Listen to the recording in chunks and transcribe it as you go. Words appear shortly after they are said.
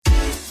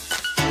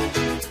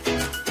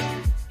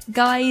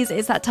Guys,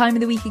 it's that time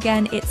of the week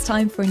again. It's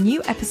time for a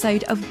new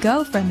episode of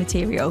Girlfriend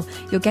Material,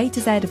 your A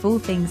to Z of all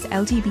things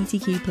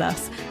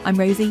LGBTQ+. I'm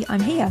Rosie, I'm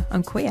here,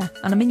 I'm queer,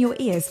 and I'm in your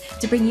ears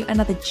to bring you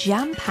another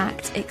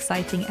jam-packed,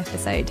 exciting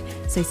episode.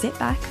 So sit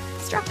back,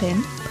 strap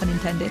in, pun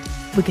intended,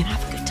 we're going to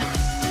have a good time.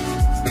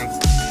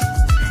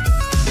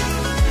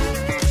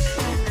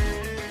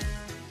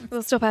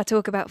 We'll stop our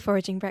talk about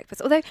foraging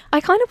breakfast. Although I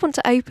kind of want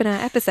to open our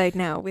episode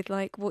now with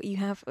like what you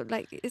have.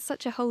 Like it's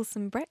such a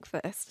wholesome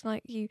breakfast.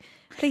 Like you,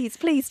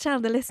 please tell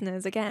the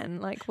listeners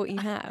again like what you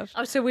have.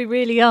 Oh, so we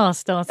really are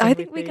starting. I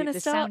think with we're going to the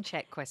start sound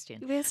check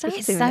question. We'll start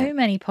because doing so it.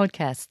 many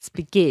podcasts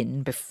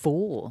begin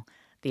before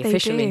the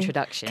official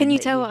introduction. Can you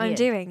that tell you what I'm hear.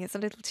 doing? It's a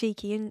little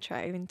cheeky intro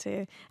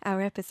into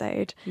our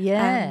episode.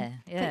 Yeah.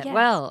 yes.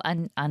 Well,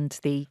 and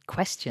the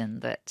question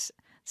that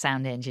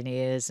sound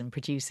engineers and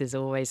producers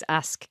always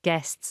ask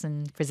guests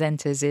and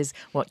presenters is,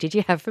 what did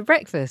you have for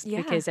breakfast? Yeah.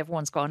 Because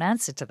everyone's got an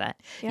answer to that.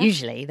 Yeah.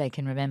 Usually they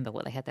can remember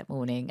what they had that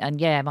morning. And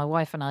yeah, my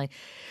wife and I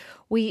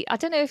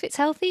don't know if it's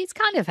healthy. It's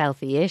kind of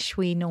healthy-ish.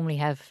 We normally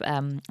have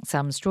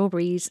some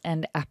strawberries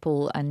and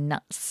apple and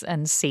nuts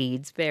and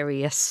seeds,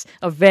 various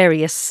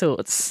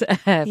sorts,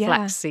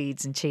 flax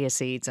seeds and chia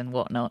seeds and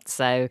whatnot.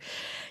 So,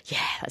 yeah,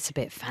 that's a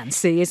bit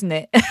fancy, isn't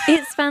it?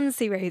 It's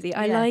fancy, Rosie.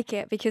 I Yeah. like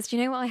it because do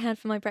you know what I had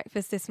for my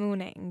breakfast this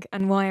morning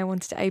and why I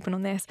wanted to open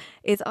on this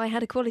is I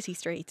had a Quality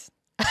Street.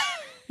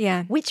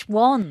 Yeah. Which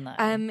one,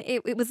 though?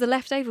 It was the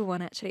leftover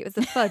one actually. It was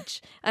the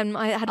fudge.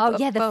 I had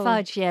the bowl.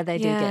 fudge. Yeah, they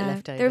do get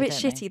left over. They're a bit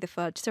don't they? shitty, the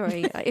fudge.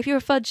 Sorry. If you're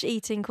a fudge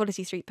eating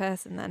Quality Street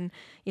person, then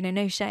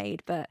no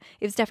shade. But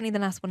it was definitely the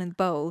last one in the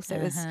bowl, so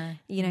it was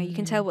you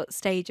can tell what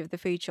stage of the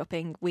food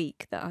shopping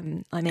week that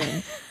I'm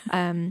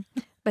in.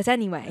 But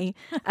anyway,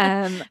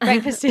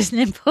 breakfast is an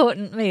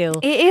important meal.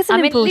 It is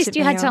an important at least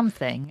you had meal.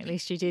 something. At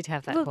least you did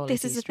have that. Well, Quality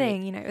this is the Street.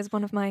 thing. It was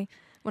one of my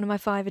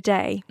 5 a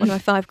day, one of my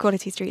 5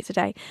 Quality Streets a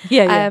day.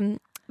 Yeah.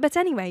 But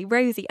anyway,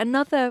 Rosie,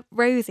 another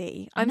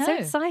Rosie. I'm so No.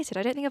 excited.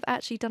 I don't think I've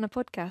actually done a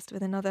podcast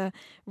with another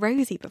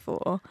Rosie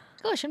before.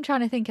 Gosh, I'm trying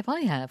to think if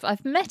I have.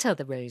 I've met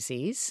other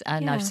Rosies,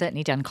 and Yeah. I've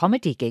certainly done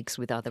comedy gigs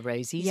with other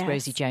Rosies. Yes.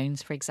 Rosie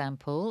Jones, for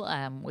example.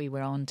 We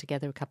were on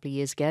together a couple of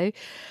years ago.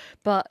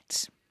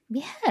 But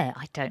yeah,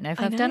 I don't know if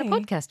I I've done a know.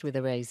 podcast with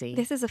a Rosie.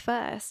 This is a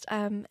first.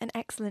 An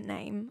excellent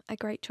name, a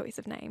great choice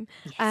of name.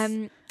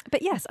 Yes.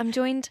 But yes, I'm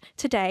joined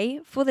today,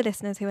 for the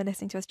listeners who are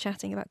listening to us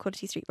chatting about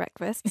Quality Street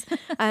breakfasts,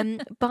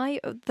 by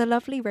the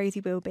lovely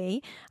Rosie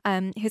Wilby,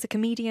 who's a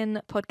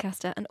comedian,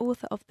 podcaster, and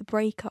author of The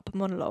Breakup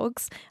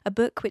Monologues, a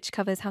book which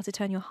covers how to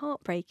turn your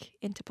heartbreak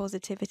into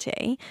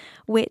positivity,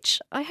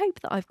 which I hope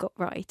that I've got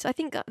right. I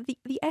think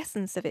the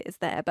essence of it is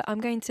there, but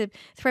I'm going to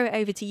throw it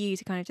over to you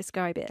to kind of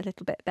describe it a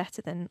little bit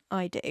better than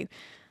I do.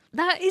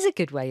 That is a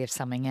good way of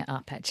summing it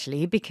up,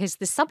 actually, because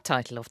the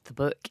subtitle of the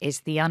book is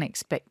The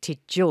Unexpected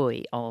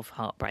Joy of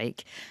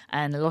Heartbreak.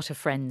 And a lot of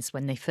friends,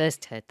 when they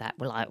first heard that,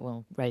 were like,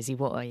 well, Rosie,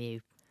 what are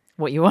you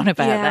on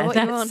about? Yeah, what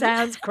you that on?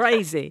 sounds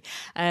crazy.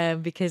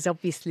 Because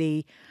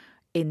obviously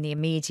in the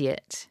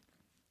immediate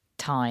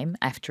time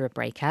after a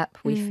breakup,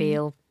 we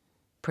feel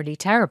pretty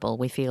terrible.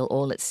 We feel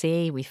all at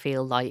sea. We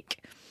feel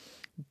like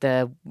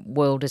the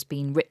world has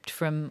been ripped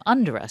from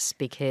under us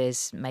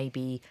because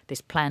maybe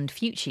this planned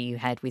future you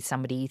had with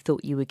somebody you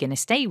thought you were going to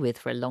stay with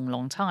for a long,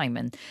 long time,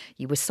 and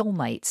you were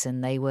soulmates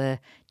and they were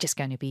just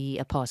going to be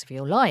a part of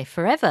your life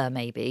forever,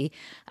 maybe,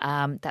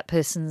 that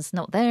person's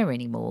not there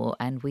anymore.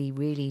 And we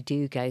really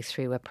do go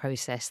through a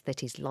process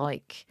that is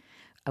like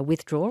a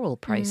withdrawal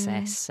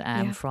process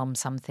from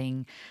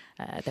something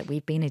that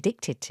we've been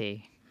addicted to.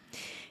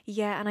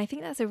 Yeah, and I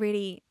think that's a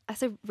really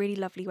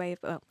lovely way of,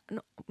 well,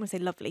 not I want to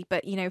say lovely,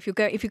 but if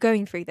you're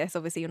going through this,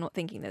 obviously you're not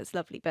thinking that it's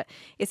lovely, but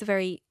it's a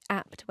very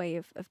apt way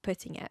of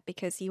putting it,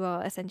 because you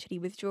are essentially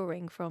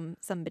withdrawing from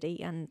somebody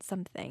and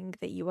something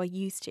that you are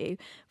used to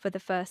for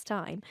the first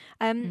time.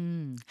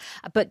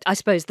 But I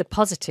suppose the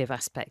positive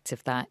aspect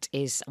of that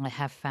is I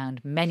have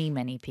found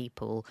many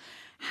people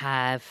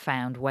have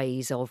found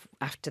ways of,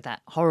 after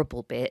that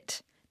horrible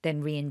bit,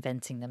 then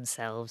reinventing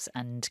themselves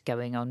and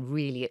going on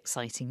really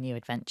exciting new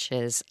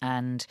adventures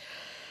and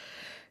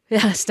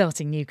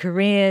starting new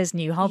careers,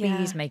 new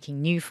hobbies,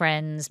 making new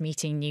friends,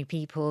 meeting new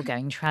people,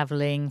 going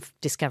travelling,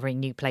 discovering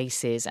new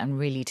places, and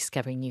really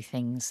discovering new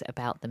things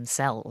about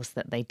themselves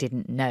that they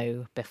didn't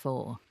know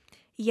before.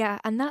 Yeah,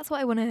 and that's what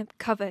I want to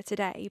cover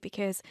today,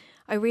 because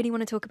I really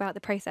want to talk about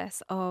the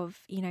process of,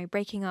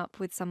 breaking up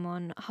with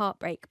someone,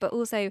 heartbreak, but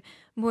also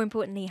more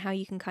importantly, how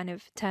you can kind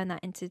of turn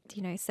that into,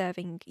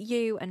 serving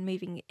you and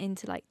moving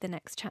into like the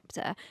next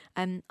chapter.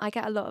 I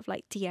get a lot of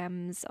like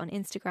DMs on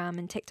Instagram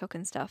and TikTok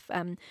and stuff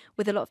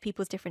with a lot of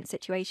people's different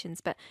situations,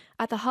 but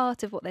at the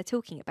heart of what they're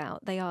talking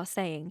about, they are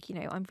saying,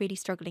 I'm really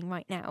struggling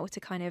right now to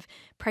kind of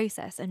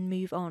process and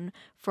move on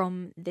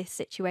from this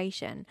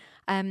situation.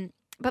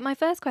 But my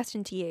first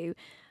question to you,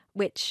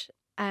 which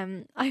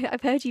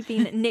I've heard you've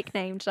been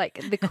nicknamed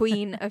like the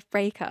Queen of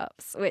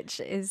Breakups, which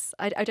is,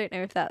 I don't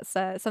know if that's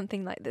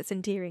something like that's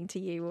endearing to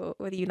you or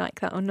whether you like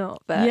that or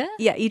not. But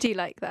yeah, you do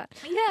like that.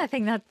 Yeah, I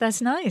think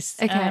that's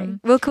nice. Okay,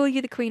 we'll call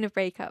you the Queen of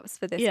Breakups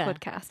for this Yeah.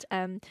 podcast.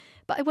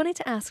 But I wanted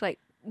to ask, like,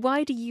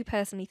 why do you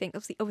personally think,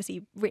 obviously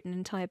you've written an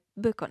entire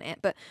book on it,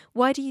 but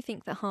why do you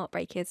think that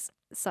heartbreak is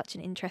such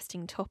an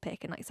interesting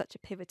topic and like such a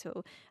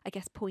pivotal, I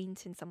guess,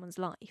 point in someone's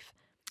life?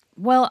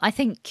 Well, I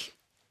think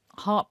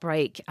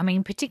heartbreak, I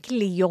mean,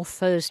 particularly your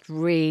first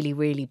really,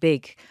 really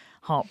big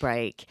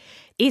heartbreak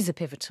is a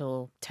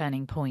pivotal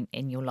turning point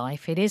in your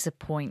life. It is a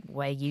point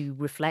where you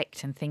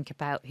reflect and think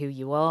about who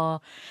you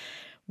are,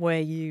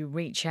 where you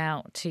reach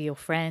out to your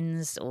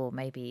friends or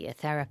maybe a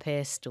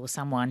therapist or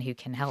someone who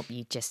can help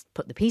you just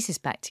put the pieces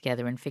back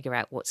together and figure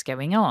out what's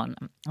going on.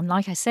 And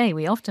like I say,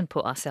 we often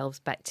put ourselves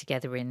back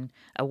together in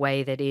a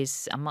way that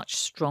is a much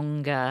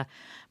stronger,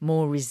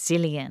 more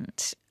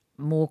resilient,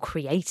 more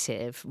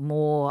creative,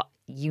 more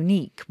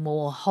unique,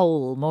 more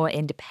whole, more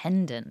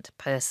independent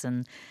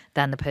person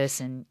than the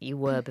person you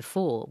were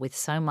before, with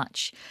so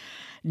much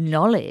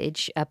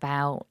knowledge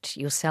about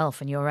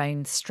yourself and your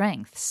own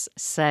strengths.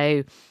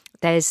 So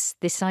there's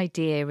this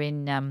idea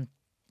in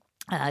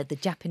the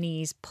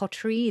Japanese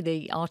pottery,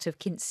 the art of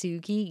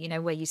kintsugi, you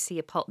know, where you see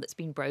a pot that's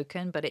been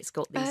broken, but it's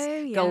got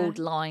these gold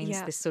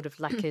lines, this sort of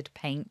lacquered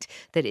paint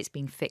that it's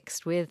been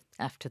fixed with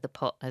after the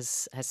pot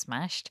has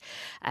smashed.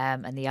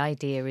 And the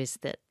idea is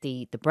that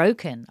the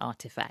broken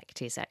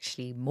artifact is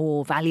actually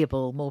more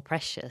valuable, more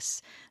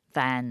precious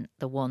than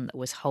the one that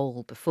was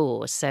whole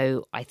before.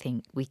 So I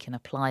think we can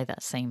apply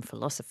that same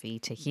philosophy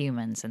to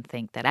humans and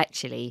think that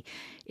actually,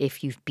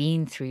 if you've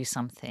been through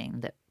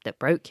something that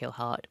broke your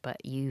heart,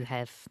 but you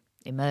have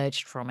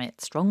emerged from it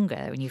stronger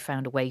and you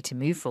found a way to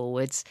move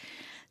forwards,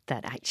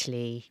 that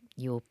actually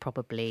you're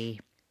probably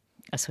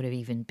a sort of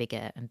even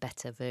bigger and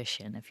better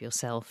version of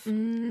yourself.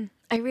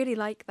 I really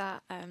like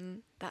that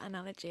that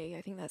analogy.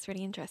 I think that's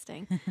really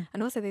interesting.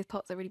 And also those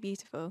pots are really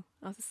beautiful,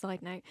 as a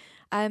side note.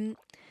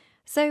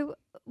 So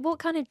what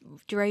kind of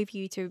drove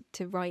you to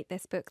write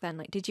this book then?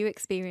 Like, did you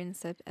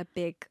experience a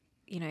big,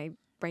 you know,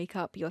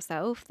 breakup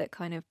yourself that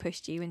kind of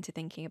pushed you into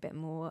thinking a bit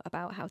more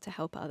about how to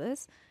help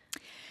others?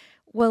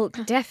 Well,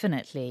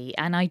 definitely.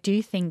 And I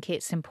do think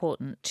it's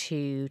important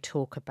to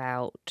talk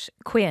about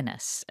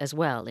queerness as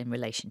well in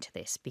relation to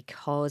this,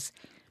 because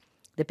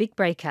the big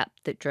breakup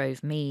that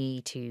drove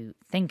me to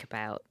think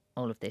about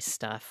all of this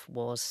stuff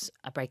was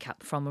a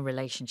breakup from a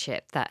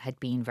relationship that had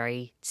been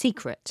very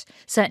secret,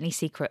 certainly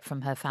secret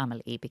from her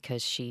family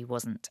because she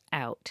wasn't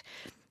out.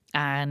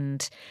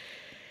 And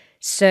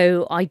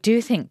so I do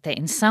think that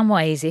in some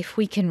ways, if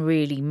we can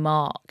really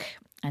mark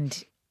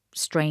and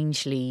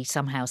strangely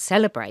somehow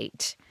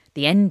celebrate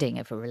the ending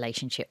of a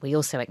relationship, we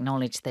also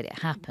acknowledge that it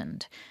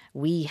happened.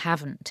 We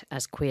haven't,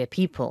 as queer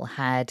people,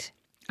 had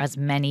as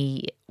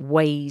many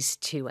ways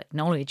to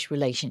acknowledge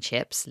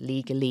relationships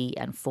legally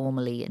and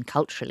formally and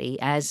culturally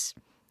as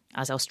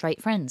our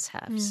straight friends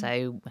have.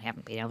 So we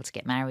haven't been able to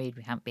get married,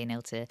 we haven't been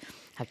able to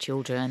have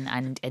children,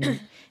 and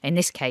in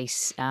this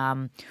case,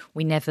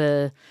 we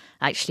never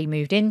actually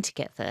moved in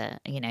together,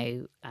 you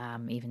know,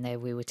 even though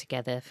we were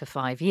together for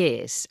 5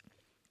 years.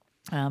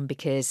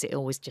 Because it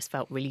always just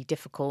felt really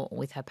difficult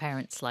with her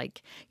parents.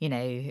 Like, you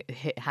know,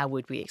 how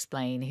would we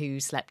explain who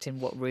slept in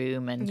what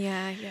room and,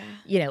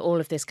 you know, all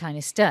of this kind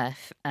of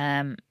stuff.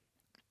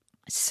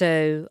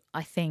 So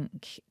I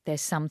think there's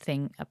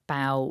something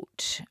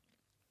about,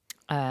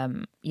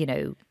 you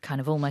know, kind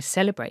of almost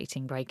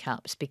celebrating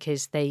breakups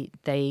because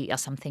they are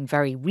something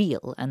very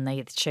real and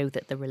they show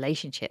that the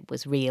relationship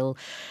was real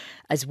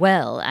as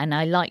well. And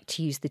I like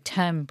to use the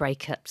term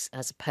breakups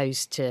as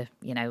opposed to,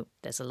 you know,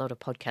 there's a lot of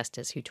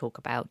podcasters who talk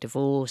about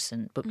divorce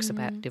and books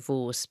about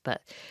divorce,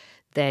 but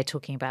they're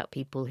talking about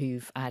people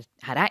who've had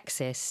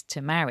access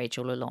to marriage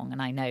all along.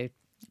 And I know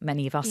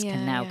many of us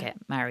can now get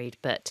married,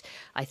 but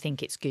I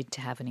think it's good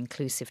to have an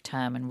inclusive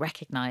term and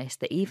recognise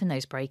that even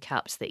those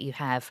breakups that you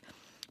have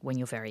when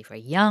you're very,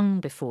 very young,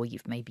 before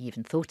you've maybe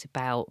even thought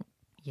about,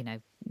 you know,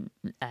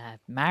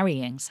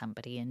 marrying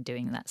somebody and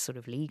doing that sort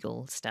of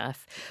legal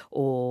stuff,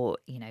 or,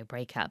 you know,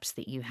 breakups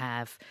that you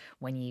have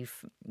when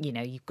you've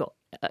got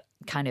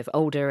kind of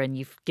older and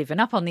you've given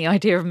up on the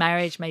idea of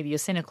marriage. Maybe you're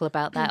cynical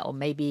about that, or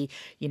maybe,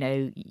 you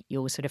know,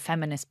 your sort of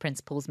feminist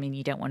principles mean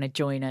you don't want to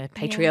join a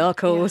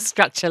patriarchal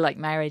structure like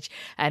marriage.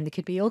 And there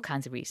could be all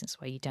kinds of reasons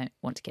why you don't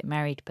want to get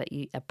married, but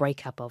a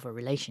breakup of a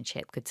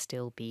relationship could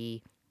still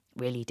be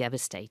really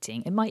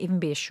devastating. It might even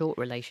be a short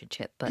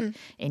relationship, but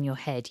in your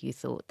head you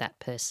thought that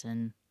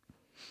person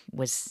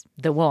was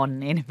the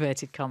one, in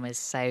inverted commas.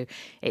 So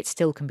it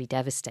still can be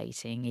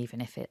devastating, even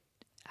if it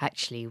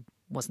actually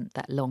wasn't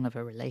that long of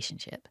a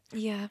relationship.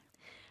 Yeah.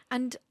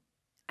 And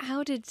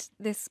how did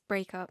this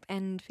breakup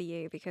end for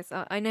you? Because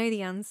I know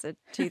the answer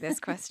to this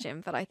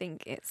question, but I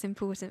think it's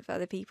important for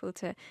other people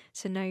to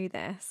know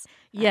this.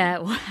 Yeah,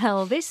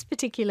 well, this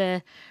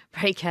particular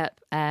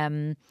breakup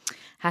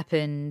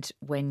happened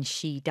when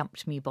she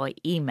dumped me by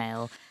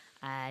email.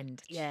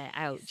 And yeah,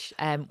 ouch.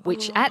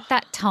 Which at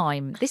that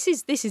time, this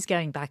is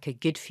going back a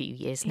good few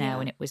years now,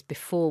 and it was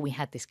before we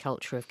had this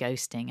culture of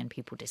ghosting and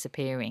people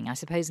disappearing. I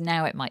suppose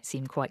now it might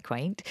seem quite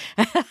quaint.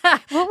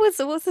 What's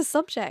the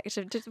subject?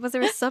 Was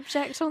there a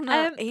subject on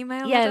that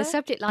email? Yeah, the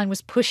subject line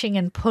was pushing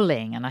and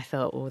pulling, and I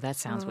thought, oh, that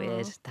sounds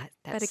weird. That's,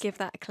 better give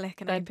that a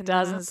click and that open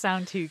doesn't it up.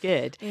 sound too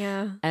good.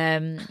 Yeah.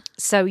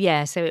 So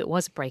it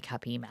was a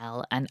breakup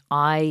email, and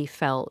I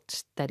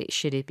felt that it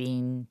should have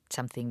been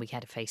something we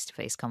had a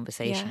face-to-face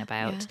conversation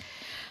about.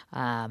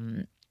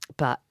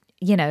 But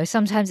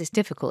sometimes it's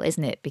difficult,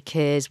 isn't it?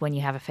 Because when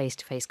you have a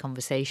face-to-face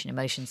conversation,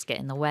 emotions get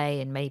in the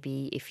way, and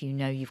maybe if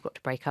you've got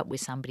to break up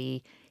with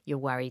somebody, you're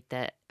worried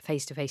that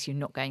face-to-face you're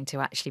not going to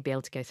actually be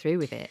able to go through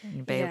with it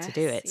and be able to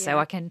do it. So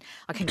I can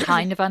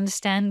kind of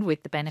understand,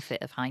 with the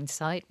benefit of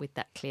hindsight, with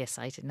that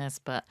clear-sightedness,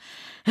 but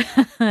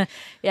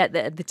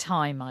at the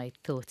time I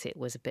thought it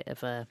was a bit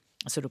of a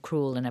sort of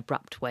cruel and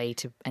abrupt way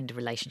to end a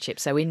relationship.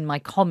 So in my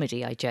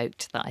comedy, I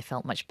joked that I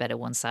felt much better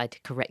once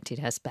I'd corrected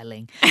her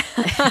spelling.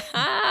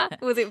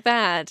 Was it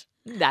bad?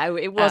 No,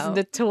 it wasn't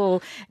at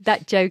all.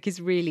 That joke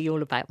is really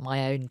all about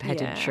my own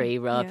pedantry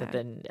rather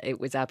than it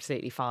was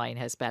absolutely fine,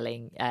 her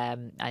spelling. I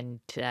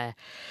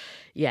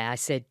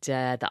said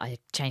that I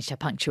changed her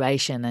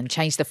punctuation and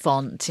changed the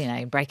font,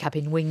 break up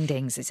in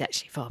wingdings is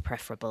actually far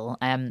preferable.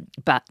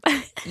 But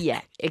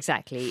yeah,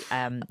 exactly.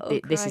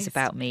 This is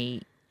about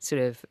me,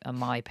 sort of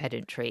my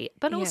pedantry,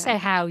 but also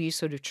how you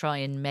sort of try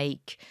and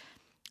make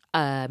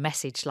a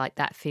message like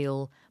that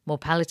feel more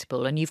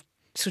palatable. And you've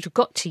sort of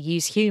got to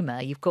use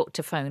humour. You've got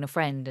to phone a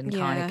friend and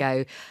kind of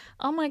go,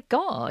 oh my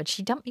God,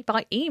 she dumped me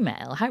by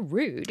email. How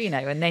rude,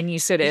 and then you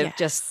sort of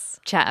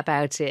just chat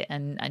about it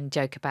and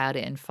joke about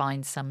it and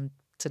find some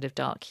sort of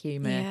dark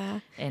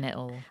humour in it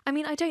all. I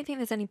mean, I don't think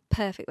there's any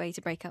perfect way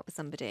to break up with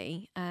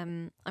somebody.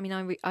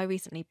 I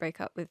recently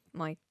broke up with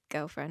my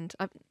girlfriend.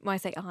 When I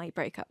say I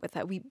broke up with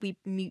her, we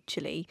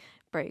mutually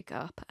broke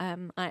up. I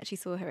actually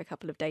saw her a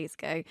couple of days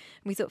ago, and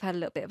we sort of had a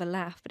little bit of a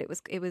laugh, but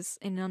it was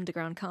in an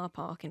underground car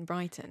park in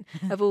Brighton,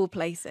 of all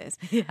places.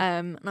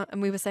 And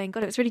we were saying,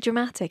 God, it was really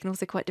dramatic and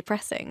also quite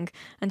depressing.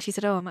 And she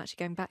said, oh, I'm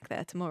actually going back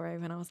there tomorrow.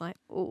 And I was like,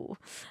 oh.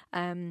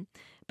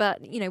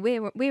 But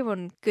we're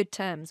on good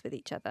terms with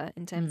each other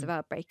in terms of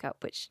our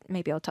breakup, which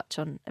maybe I'll touch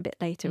on a bit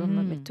later on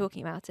when we're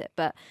talking about it.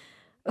 But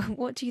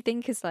what do you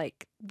think is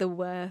like the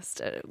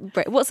worst?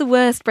 What's the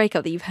worst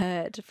breakup that you've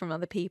heard from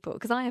other people?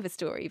 Because I have a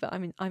story, but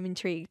I'm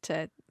intrigued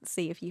to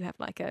see if you have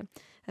like a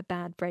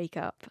bad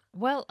breakup.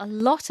 Well, a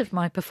lot of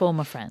my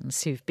performer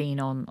friends who've been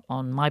on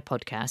my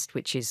podcast,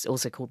 which is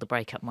also called The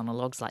Breakup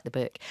Monologues, like the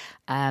book,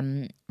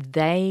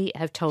 they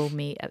have told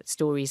me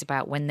stories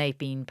about when they've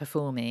been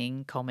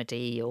performing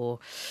comedy, or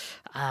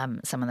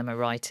some of them are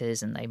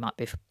writers and they might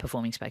be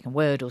performing spoken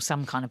word or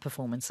some kind of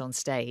performance on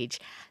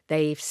stage.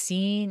 They've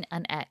seen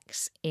an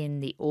ex in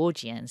the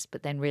audience,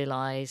 but then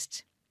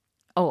realised,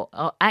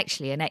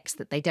 actually an ex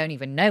that they don't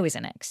even know is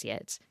an ex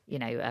yet,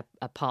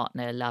 a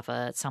partner,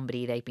 lover,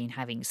 somebody they've been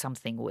having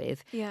something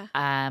with.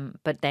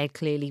 But they're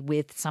clearly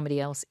with somebody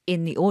else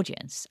in the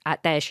audience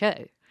at their show.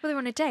 Well, they're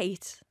on a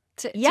date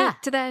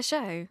to their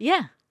show.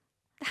 Yeah.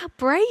 How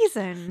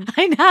brazen.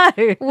 I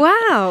know.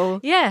 Wow.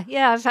 Yeah.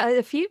 I've had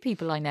a few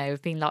people I know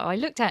have been like, I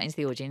looked out into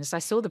the audience, I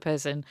saw the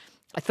person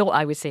I thought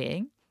I was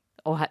seeing,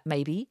 or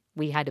maybe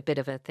we had a bit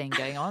of a thing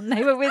going on.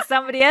 They were with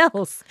somebody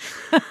else.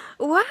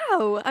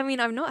 Wow. I mean,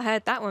 I've not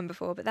heard that one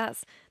before, but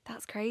that's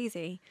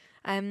crazy.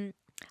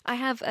 I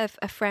have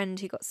a friend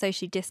who got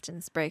socially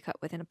distanced, broke up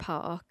with in a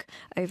park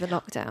over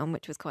lockdown,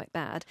 which was quite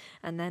bad.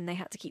 And then they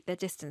had to keep their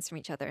distance from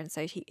each other. And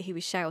so he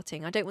was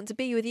shouting, I don't want to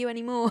be with you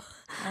anymore.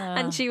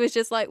 And she was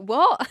just like,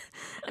 what?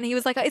 And he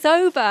was like, it's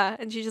over.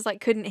 And she just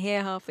like couldn't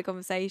hear half the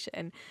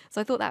conversation.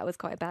 So I thought that was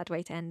quite a bad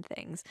way to end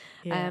things.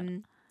 Yeah.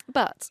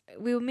 But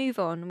we will move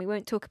on, and we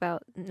won't talk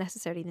about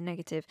necessarily the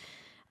negative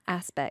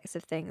aspects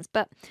of things.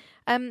 But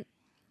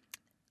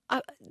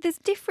there's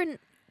different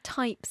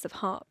types of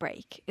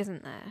heartbreak,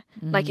 isn't there?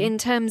 Like in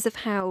terms of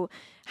how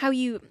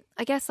you,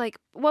 I guess, like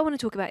what I want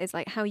to talk about is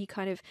like how you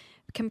kind of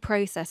can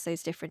process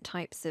those different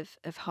types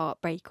of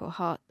heartbreak or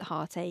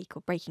heartache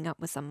or breaking up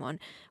with someone,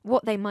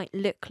 what they might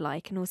look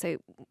like, and also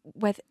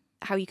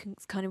how you can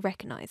kind of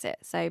recognise it.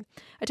 So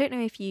I don't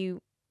know if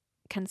you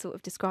can sort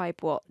of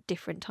describe what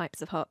different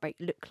types of heartbreak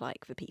look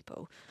like for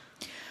people.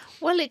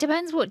 Well, it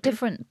depends what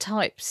different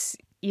types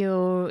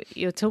you're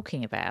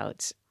talking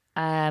about.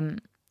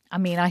 I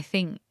mean, I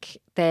think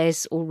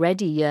there's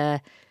already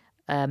a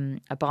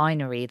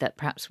binary that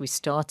perhaps we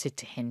started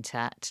to hint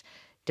at,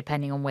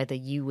 depending on whether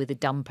you were the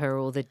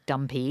dumper or the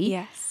dumpy.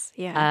 Yes,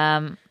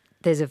 yeah.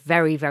 There's a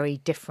very, very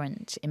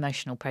different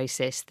emotional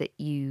process that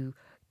you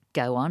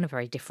go on, a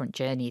very different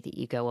journey that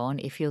you go on.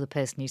 If you're the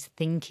person who's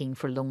thinking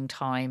for a long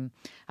time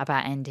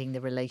about ending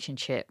the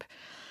relationship,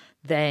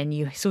 then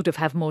you sort of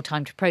have more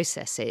time to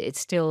process it. It's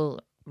still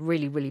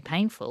really, really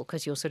painful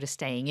because you're sort of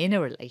staying in a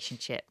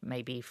relationship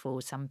maybe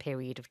for some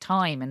period of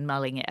time and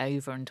mulling it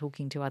over and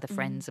talking to other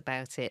friends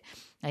about it,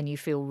 and you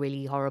feel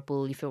really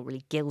horrible, you feel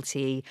really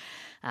guilty,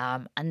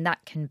 and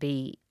that can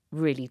be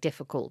really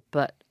difficult.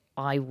 But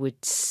I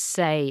would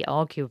say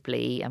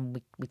arguably, and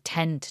we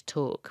tend to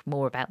talk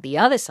more about the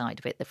other side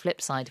of it, the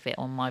flip side of it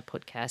on my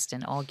podcast,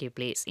 and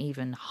arguably it's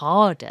even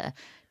harder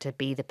to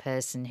be the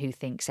person who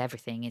thinks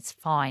everything is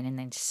fine and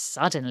then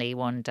suddenly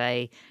one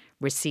day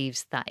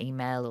receives that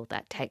email or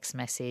that text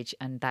message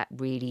and that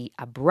really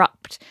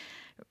abrupt,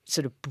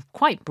 sort of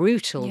quite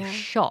brutal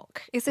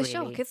shock. It's a really.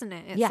 shock, isn't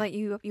it? It's like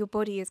your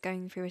body is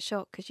going through a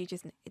shock because you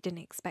just didn't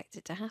expect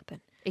it to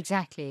happen.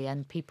 Exactly.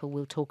 And people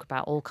will talk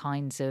about all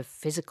kinds of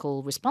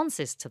physical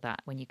responses to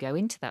that when you go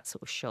into that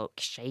sort of shock: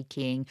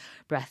 shaking,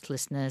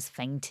 breathlessness,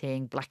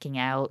 fainting, blacking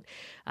out.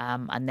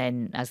 And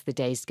then as the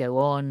days go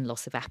on,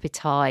 loss of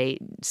appetite,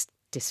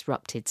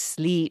 disrupted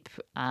sleep,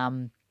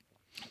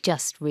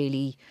 just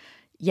really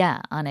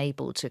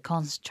unable to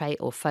concentrate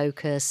or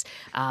focus.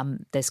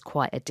 There's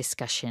quite a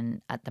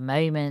discussion at the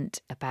moment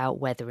about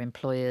whether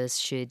employers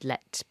should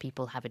let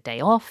people have a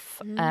day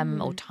off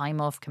or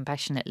time off,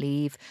 compassionate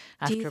leave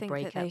after a breakup. Do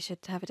you think that they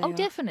should have a day off? Oh,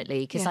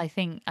 definitely, because I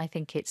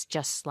think it's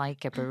just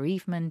like a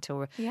bereavement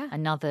or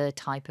another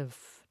type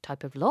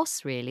of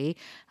loss, really,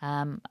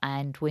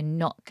 and we're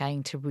not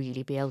going to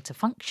really be able to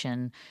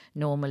function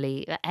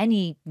normally.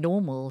 Any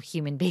normal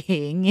human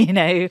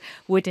being,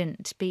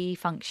 wouldn't be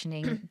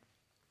functioning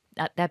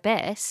at their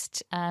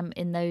best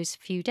in those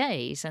few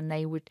days, and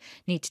they would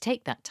need to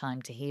take that time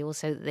to heal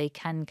so that they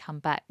can come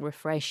back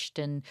refreshed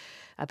and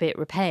a bit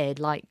repaired,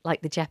 like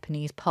the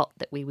Japanese pot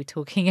that we were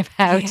talking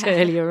about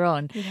earlier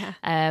on.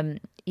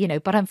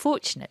 But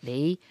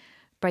unfortunately,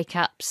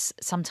 breakups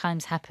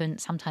sometimes happen.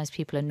 Sometimes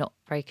people are not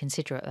very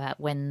considerate about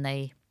when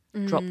they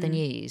drop the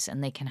news,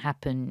 and they can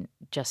happen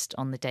just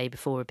on the day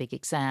before a big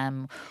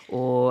exam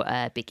or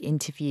a big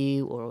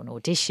interview or an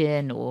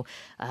audition or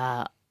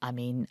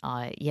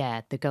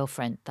the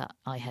girlfriend that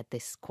I had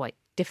this quite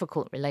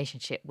difficult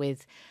relationship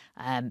with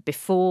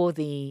before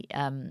the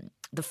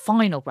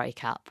final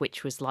breakup,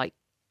 which was like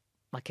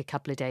a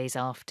couple of days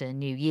after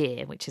New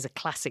Year, which is a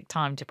classic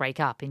time to break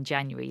up in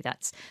January.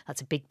 That's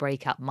a big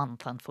breakup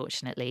month,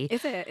 unfortunately.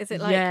 Is it? Is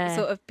it like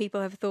sort of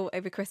people have thought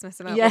over Christmas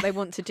about what they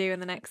want to do in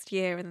the next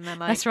year, and then they're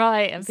like, that's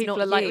right, and people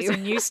are like, it's a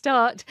new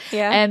start.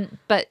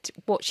 But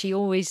what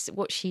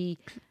she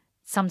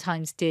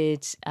sometimes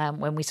did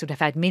when we sort of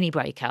had mini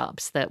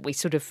breakups that we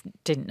sort of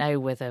didn't know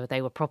whether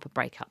they were proper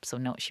breakups or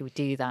not. She would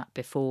do that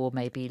before,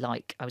 maybe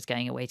like I was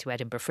going away to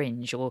Edinburgh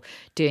Fringe or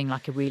doing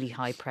like a really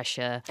high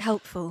pressure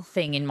helpful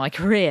thing in my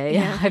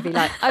career. I'd be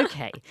like,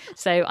 okay,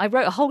 so I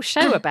wrote a whole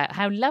show about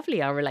how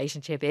lovely our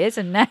relationship is,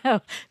 and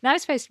now I'm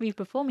supposed to be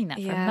performing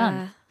that for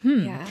a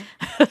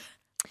month.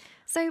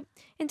 So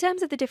in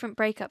terms of the different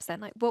breakups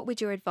then, like what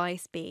would your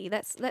advice be?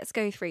 Let's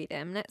go through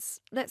them.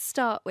 Let's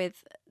start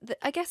with,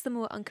 I guess, the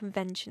more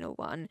unconventional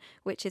one,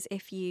 which is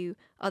if you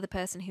are the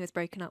person who has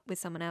broken up with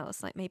someone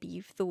else, like maybe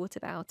you've thought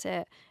about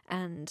it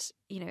and,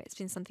 it's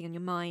been something on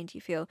your mind.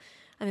 You feel,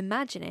 I'm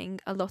imagining,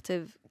 a lot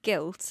of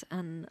guilt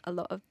and a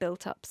lot of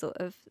built up sort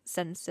of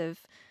sense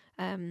of,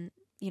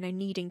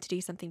 needing to do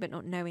something but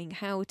not knowing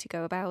how to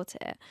go about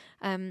it.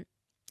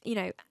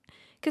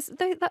 Because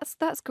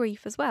that's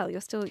grief as well. You're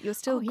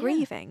still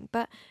grieving,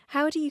 but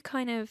how do you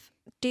kind of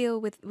deal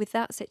with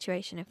that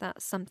situation if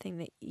that's something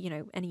that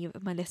any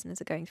of my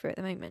listeners are going through at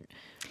the moment?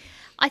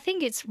 I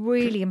think it's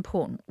really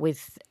important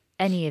with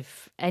any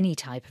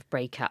type of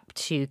breakup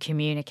to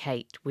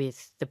communicate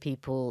with the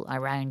people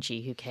around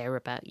you who care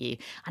about you,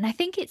 and I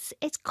think it's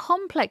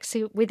complex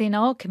within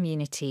our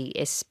community,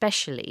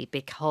 especially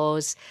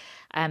because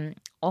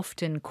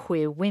often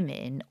queer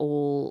women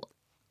all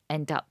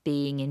end up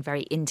being in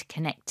very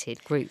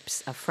interconnected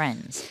groups of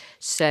friends.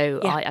 So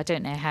I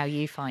don't know how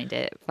you find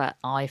it, but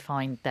I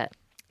find that,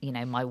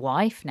 my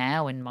wife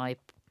now and my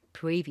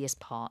previous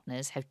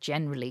partners have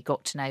generally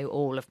got to know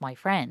all of my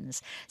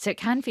friends. So it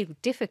can feel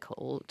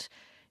difficult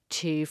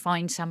to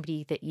find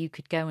somebody that you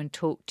could go and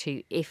talk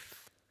to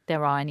if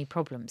there are any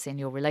problems in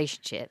your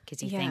relationship,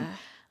 because you think,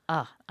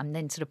 I'm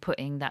then sort of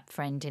putting that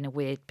friend in a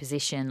weird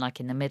position,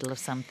 like in the middle of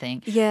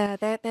something. Yeah,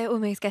 they're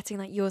almost getting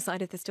like your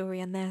side of the story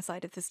and their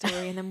side of the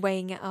story, and then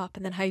weighing it up,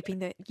 and then hoping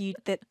that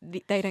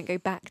they don't go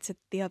back to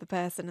the other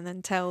person and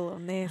then tell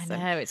on this. I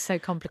know, it's so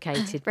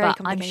complicated, very but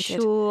complicated.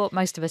 I'm sure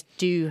most of us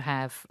do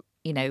have,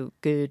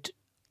 good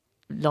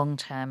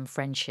long-term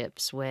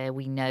friendships where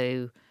we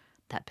know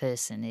that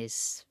person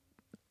is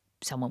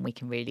someone we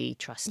can really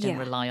trust and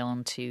rely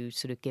on to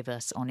sort of give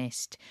us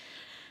honest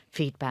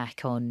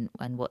feedback on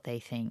what they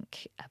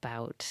think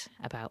about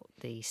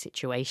the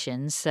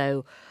situation.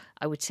 So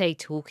I would say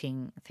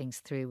talking things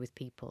through with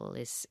people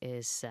is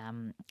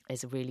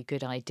a really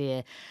good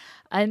idea.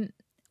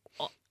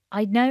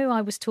 I know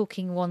I was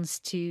talking once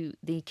to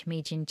the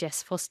comedian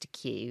Jess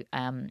Foster-Q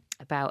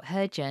about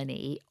her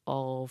journey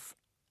of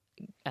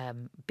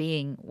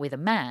being with a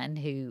man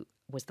who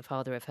was the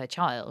father of her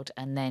child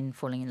and then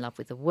falling in love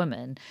with a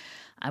woman.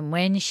 And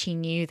when she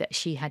knew that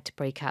she had to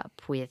break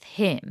up with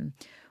him,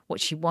 what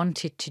she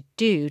wanted to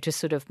do to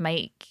sort of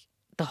make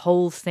the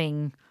whole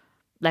thing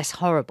less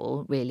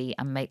horrible, really,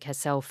 and make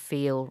herself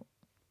feel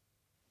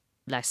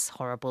less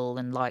horrible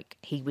and like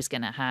he was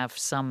going to have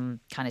some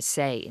kind of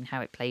say in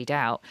how it played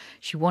out.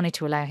 She wanted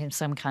to allow him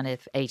some kind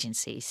of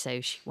agency. So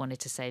she wanted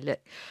to say, look,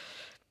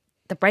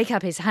 the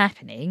breakup is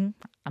happening.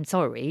 I'm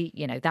sorry,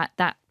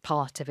 that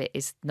part of it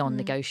is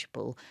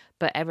non-negotiable.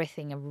 But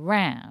everything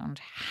around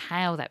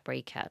how that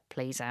breakup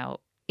plays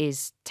out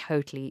is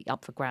totally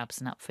up for grabs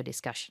and up for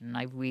discussion. And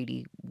I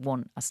really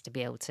want us to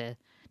be able to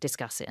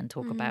discuss it and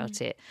talk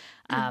about it.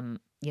 I'm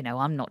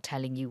not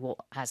telling you what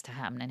has to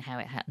happen and how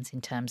it happens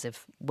in terms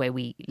of where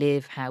we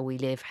live, how we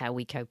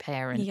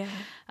co-parent,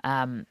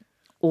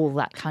 all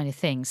that kind of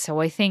thing. So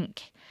I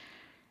think,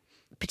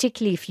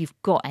 particularly if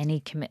you've got any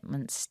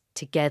commitments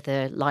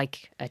together,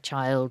 like a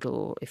child,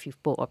 or if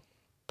you've bought a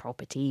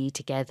property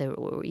together,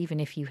 or even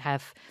if you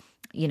have,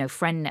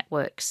 friend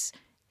networks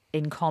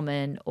in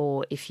common,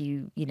 or if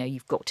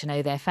you've got to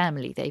know their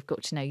family, they've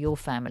got to know your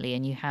family,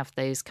 and you have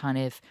those kind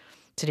of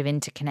sort of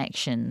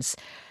interconnections,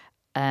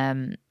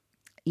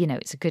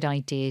 it's a good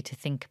idea to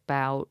think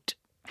about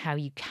how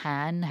you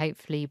can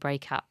hopefully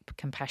break up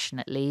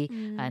compassionately.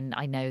 And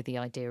I know the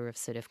idea of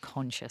sort of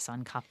conscious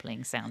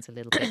uncoupling sounds a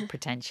little bit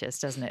pretentious,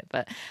 doesn't it?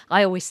 But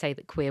I always say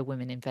that queer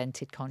women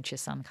invented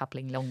conscious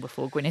uncoupling long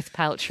before Gwyneth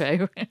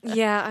Paltrow.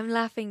 Yeah, I'm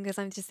laughing because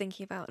I'm just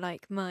thinking about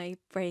like my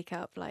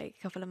breakup like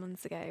a couple of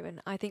months ago,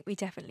 and I think we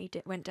definitely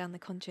went down the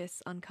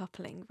conscious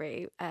uncoupling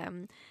route,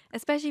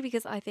 especially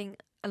because I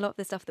think a lot of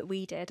the stuff that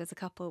we did as a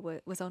couple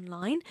was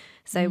online.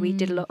 So we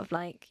did a lot of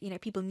like,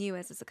 people knew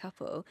us as a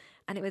couple,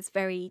 and it was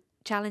very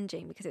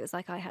challenging because it was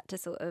like I had to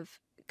sort of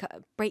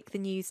break the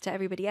news to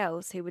everybody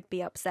else who would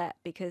be upset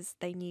because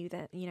they knew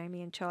that, me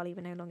and Charlie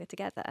were no longer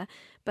together.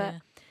 But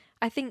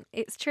I think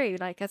it's true,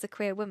 like as a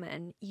queer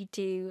woman, you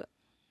do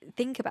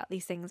think about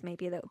these things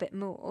maybe a little bit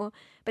more.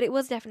 But it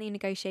was definitely a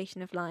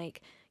negotiation of like,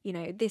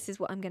 this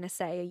is what I'm going to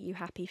say. Are you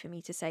happy for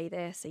me to say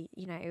this?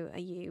 Are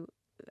you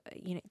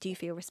do you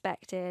feel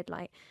respected?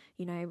 Like,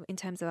 in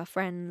terms of our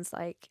friends,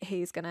 like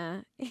who's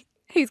gonna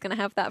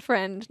have that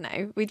friend?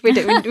 No, we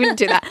wouldn't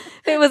do that.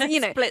 It was,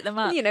 split them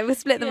up. We'll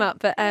split them up.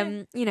 But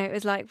it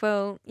was like,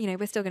 well,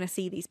 we're still going to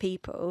see these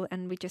people,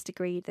 and we just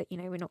agreed that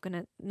we're not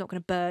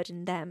gonna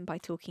burden them by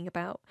talking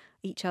about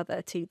each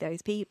other to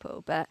those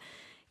people. But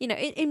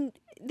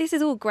this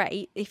is all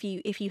great if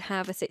you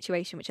have a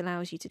situation which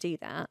allows you to do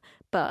that.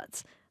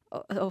 But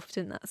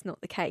often that's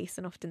not the case,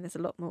 and often there's a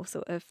lot more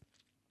sort of,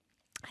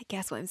 I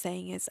guess what I'm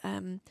saying is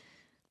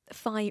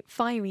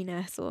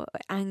fieriness or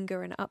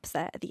anger and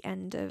upset at the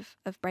end of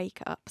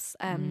breakups.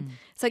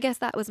 So I guess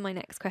that was my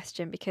next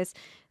question, because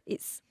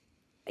it's,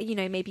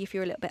 maybe if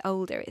you're a little bit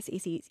older, it's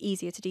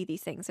easier to do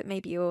these things. But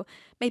maybe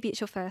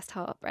it's your first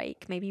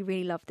heartbreak. Maybe you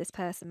really love this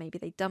person. Maybe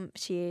they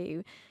dumped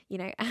you.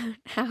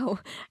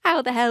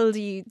 How the hell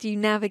do you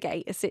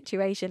navigate a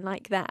situation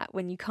like that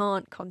when you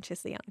can't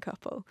consciously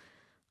uncouple?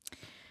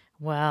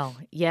 Well,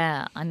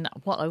 yeah, and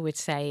what I would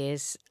say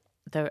is,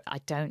 I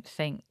don't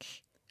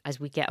think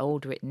as we get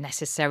older it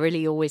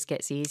necessarily always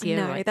gets easier.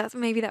 No, right?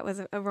 that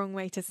was a wrong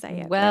way to say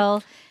it.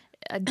 Well,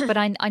 but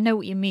I know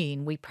what you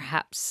mean. We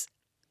perhaps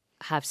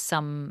have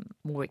some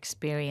more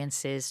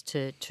experiences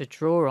to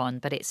draw on,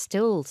 but it's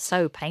still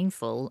so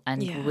painful,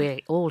 and we're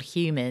all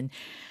human.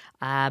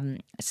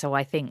 So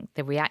I think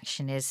the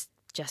reaction is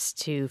just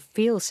to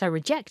feel so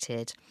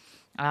rejected.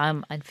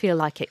 And feel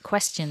like it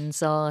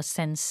questions our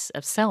sense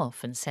of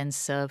self and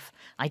sense of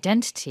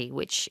identity,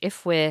 which,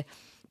 if we're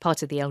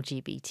part of the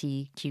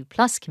LGBTQ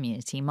plus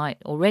community, might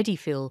already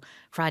feel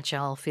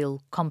fragile,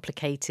 feel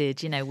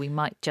complicated. We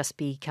might just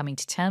be coming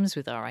to terms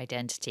with our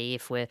identity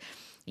if we're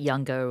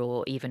younger,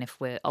 or even if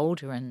we're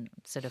older, and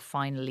sort of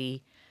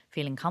finally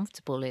feeling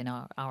comfortable in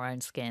our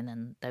own skin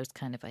and those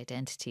kind of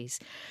identities.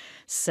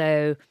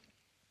 So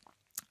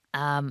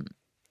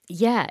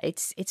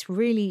it's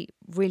really,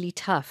 really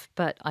tough,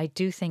 but I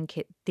do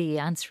think the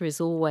answer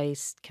is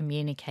always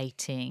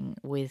communicating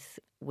with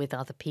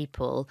other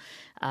people.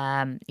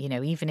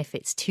 Even if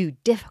it's too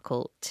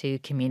difficult to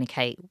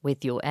communicate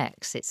with your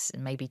ex, it's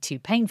maybe too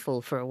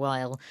painful for a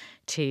while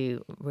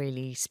to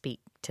really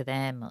speak to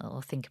them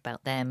or think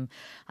about them,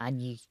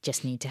 and you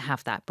just need to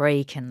have that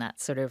break and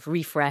that sort of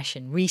refresh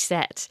and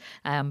reset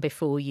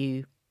before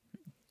you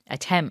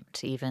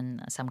attempt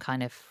even some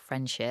kind of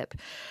friendship,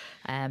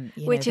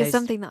 which is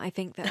something that I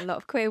think that a lot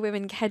of queer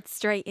women head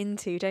straight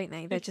into, don't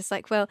they? They're just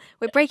like, well,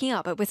 we're breaking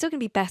up, but we're still gonna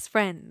be best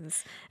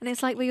friends. And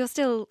it's like, well, you're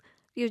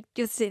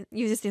just in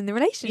the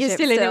relationship. You're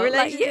still in the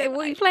relationship. Like,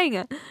 what are you playing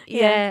at?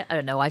 Yeah, I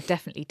don't know. I've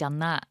definitely done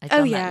that. I've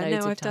done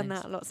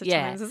that lots of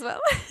times as well.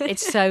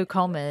 It's so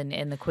common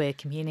in the queer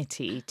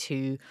community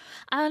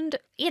and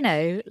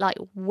like,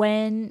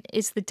 when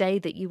is the day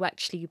that you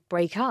actually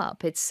break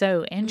up? It's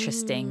so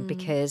interesting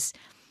because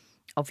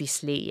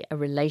obviously a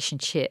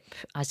relationship,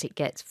 as it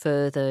gets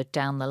further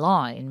down the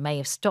line, may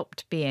have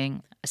stopped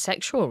being a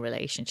sexual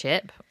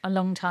relationship a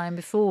long time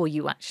before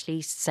you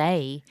actually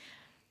say,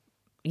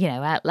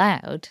 out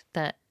loud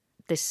that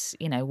this,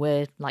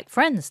 we're like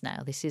friends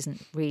now. This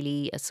isn't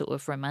really a sort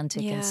of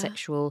romantic and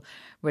sexual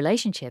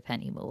relationship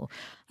anymore.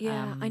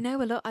 Yeah, I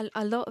know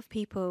a lot of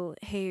people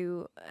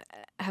who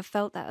have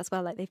felt that as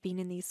well. Like they've been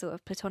in these sort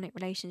of platonic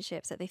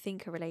relationships that they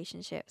think are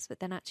relationships, but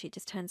then actually it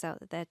just turns out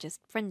that they're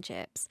just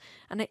friendships.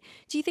 And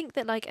do you think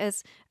that like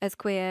as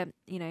queer,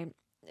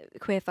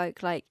 queer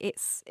folk, like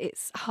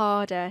it's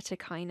harder to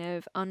kind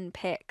of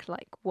unpick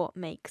like what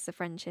makes a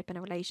friendship and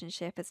a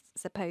relationship as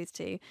opposed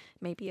to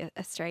maybe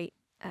a straight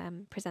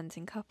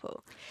presenting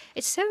couple?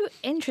 It's so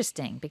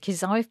interesting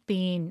because I've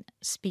been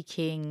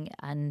speaking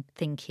and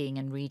thinking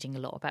and reading a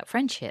lot about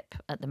friendship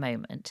at the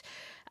moment,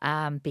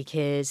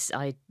 because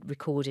I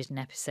recorded an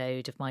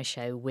episode of my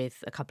show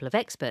with a couple of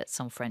experts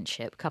on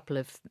friendship, a couple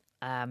of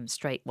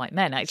straight white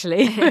men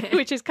actually,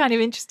 which is kind of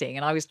interesting.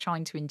 And I was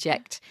trying to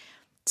inject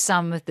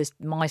some of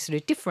my sort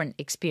of different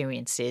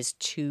experiences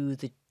to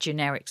the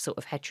generic sort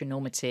of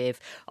heteronormative,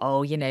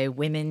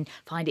 women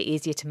find it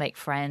easier to make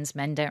friends,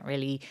 men don't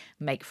really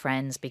make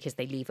friends because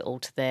they leave it all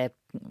to their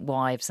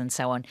wives and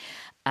so on.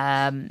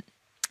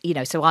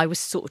 So I was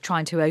sort of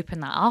trying to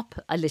open that up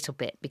a little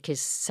bit because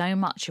so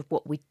much of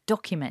what we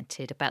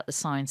documented about the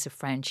science of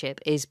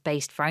friendship is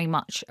based very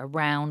much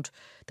around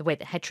the way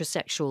that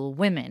heterosexual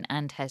women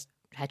and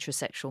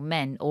heterosexual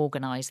men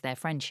organise their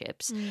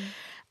friendships.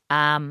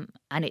 And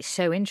it's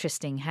so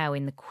interesting how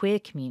in the queer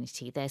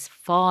community, there's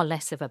far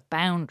less of a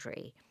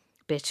boundary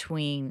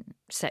between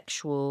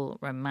sexual,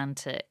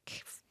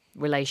 romantic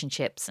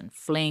relationships and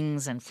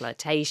flings and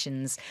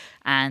flirtations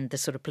and the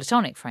sort of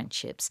platonic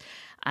friendships.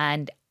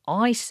 And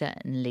I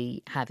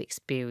certainly have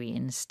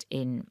experienced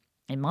in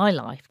my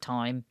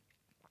lifetime,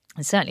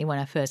 and certainly when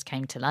I first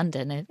came to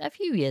London a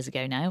few years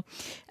ago now,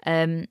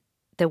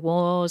 there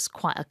was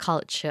quite a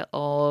culture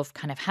of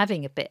kind of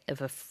having a bit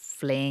of a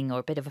fling or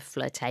a bit of a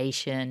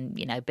flirtation,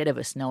 a bit of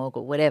a snog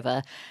or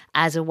whatever,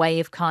 as a way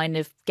of kind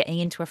of getting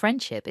into a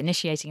friendship,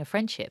 initiating a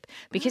friendship,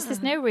 because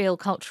there's no real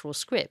cultural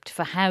script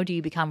for how do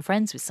you become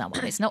friends with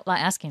someone. It's not like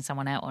asking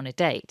someone out on a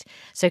date.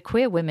 So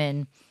queer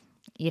women,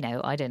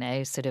 I don't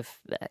know, sort of,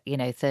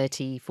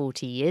 30,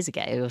 40 years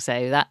ago or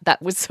so,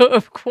 that was sort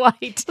of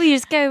quite... Well, you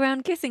just go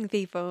around kissing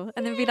people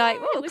and then be like,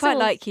 well, quite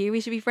like you,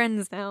 we should be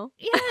friends now.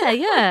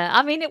 Yeah.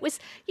 I mean, it was,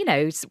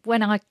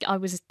 when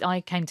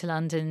I came to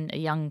London a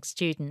young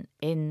student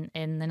in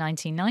the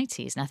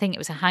 1990s, and I think it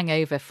was a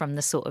hangover from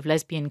the sort of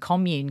lesbian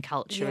commune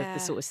culture of the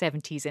sort of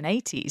 70s and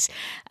 80s.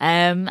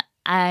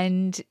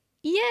 And...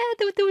 yeah,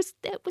 there was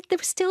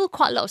still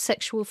quite a lot of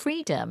sexual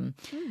freedom,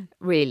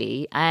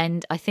 really,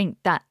 and I think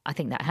that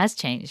has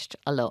changed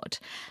a lot.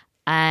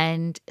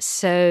 And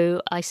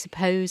so I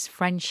suppose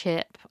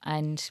friendship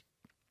and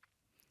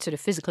sort of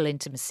physical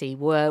intimacy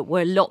were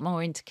a lot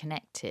more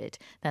interconnected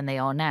than they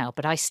are now.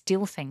 But I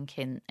still think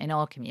in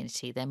our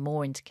community they're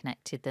more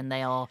interconnected than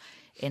they are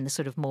in the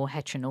sort of more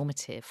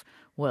heteronormative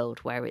world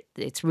where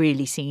it's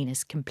really seen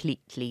as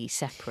completely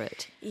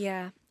separate.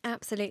 Yeah,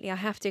 absolutely. I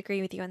have to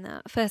agree with you on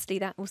that. Firstly,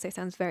 that also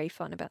sounds very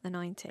fun about the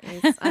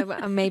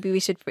 90s. Maybe we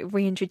should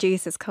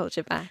reintroduce this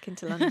culture back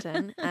into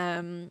London.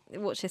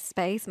 Watch this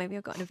space. Maybe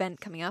I've got an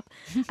event coming up.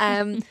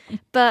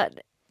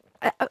 But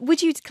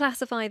would you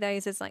classify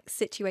those as like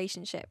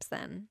situationships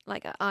then?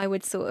 Like I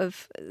would sort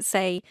of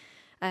say,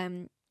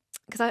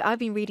 because I've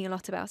been reading a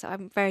lot about it.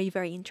 I'm very,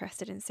 very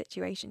interested in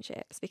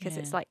situationships because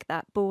it's like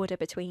that border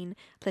between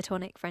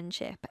platonic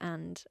friendship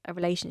and a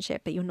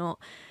relationship, but you're not.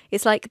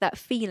 It's like that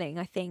feeling,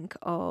 I think,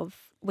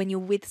 of when you're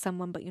with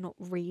someone but you're not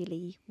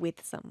really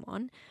with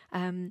someone.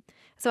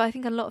 So I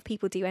think a lot of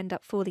people do end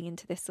up falling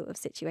into this sort of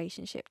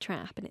situationship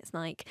trap, and it's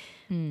like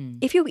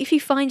if you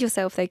find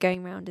yourself though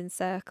going around in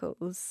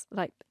circles,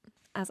 like,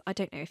 as I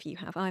don't know if you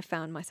have, I've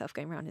found myself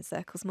going around in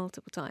circles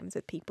multiple times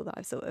with people that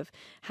I've sort of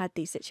had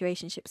these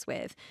situationships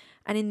with.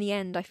 And in the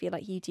end, I feel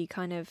like you do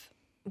kind of,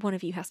 one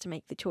of you has to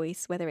make the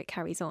choice whether it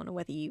carries on or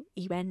whether you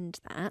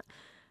end that.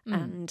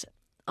 And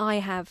I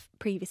have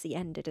previously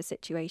ended a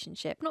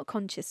situationship, not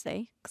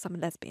consciously, because I'm a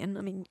lesbian.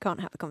 I mean, you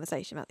can't have a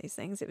conversation about these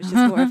things. It was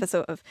just more of a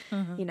sort of,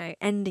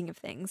 ending of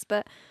things.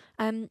 But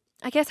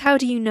I guess how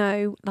do you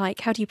know, like,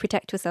 how do you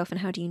protect yourself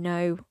and how do you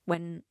know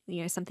when,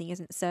 something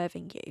isn't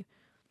serving you?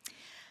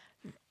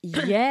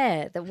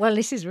 Yeah, well,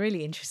 this is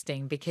really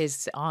interesting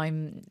because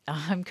I'm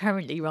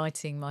currently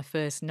writing my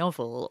first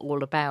novel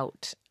all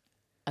about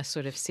a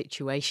sort of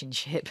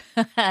situationship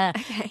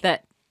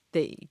that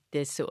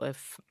the sort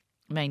of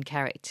main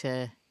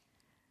character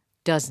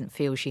doesn't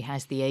feel she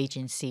has the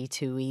agency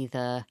to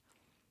either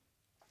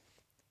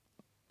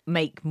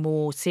make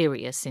more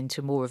serious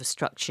into more of a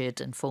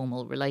structured and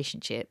formal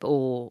relationship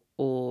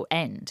or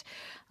end.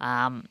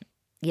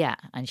 Yeah,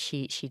 and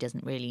she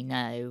doesn't really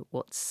know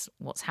what's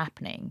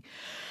happening.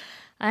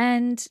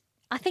 And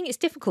I think it's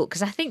difficult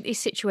because I think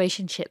these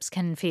situationships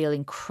can feel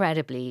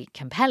incredibly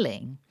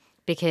compelling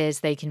because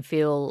they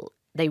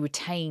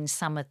retain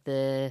some of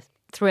the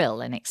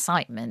thrill and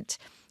excitement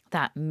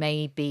that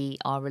maybe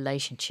our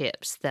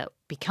relationships that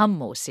become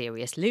more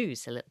serious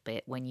lose a little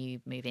bit when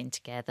you move in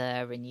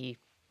together and you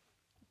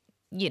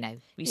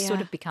we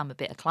sort of become a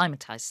bit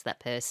acclimatized to that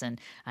person,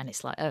 and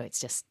it's like, oh, it's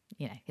just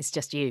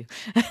you.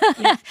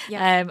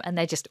 And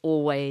they're just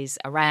always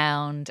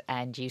around,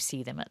 and you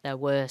see them at their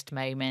worst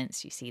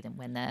moments. You see them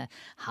when they're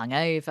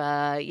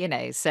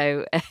hungover,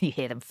 so you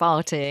hear them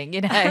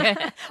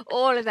farting,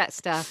 all of that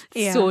stuff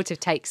sort of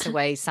takes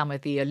away some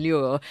of the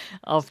allure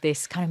of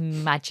this kind of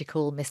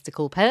magical,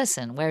 mystical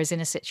person. Whereas in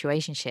a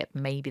situationship,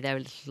 maybe they're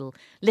a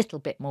little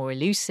bit more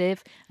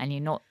elusive, and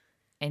you're not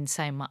in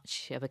so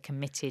much of a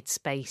committed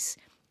space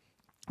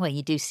where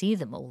you do see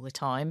them all the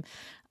time.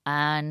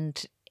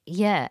 And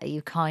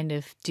you kind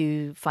of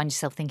do find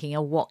yourself thinking,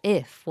 oh, what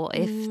if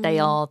they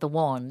are the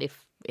one,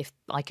 if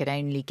I could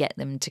only get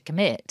them to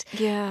commit.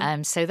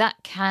 So that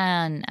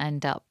can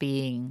end up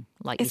being,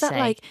 like you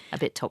say, a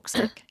bit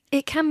toxic.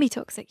 It can be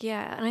toxic,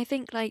 and I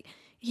think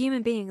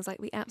human beings,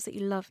 we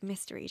absolutely love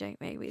mystery, don't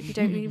we?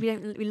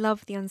 We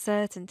love the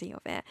uncertainty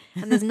of it,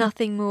 and there's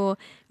nothing more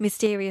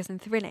mysterious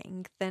and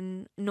thrilling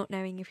than not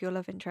knowing if your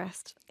love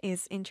interest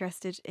is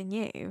interested in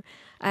you.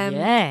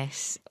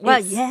 Yes.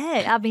 Well,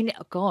 I mean,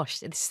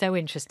 gosh, it's so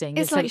interesting.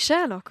 It's like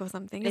Sherlock or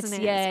something,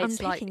 isn't it? It's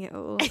unpicking it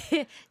all.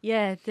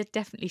 There's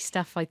definitely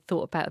stuff I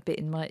thought about a bit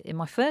in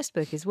my first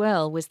book as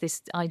well, was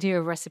this idea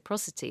of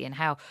reciprocity, and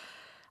how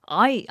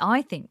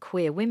I think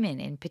queer women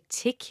in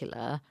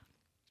particular,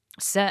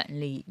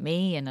 certainly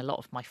me and a lot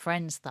of my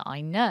friends that I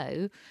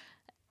know,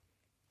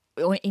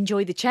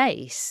 enjoy the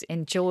chase,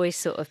 enjoy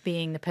sort of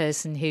being the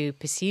person who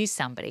pursues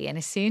somebody. And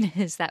as soon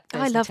as that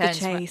person I love the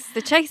chase.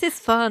 The chase is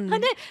fun. I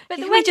know, but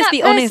you can just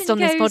be honest on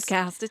this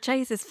podcast. The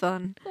chase is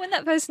fun. When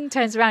that person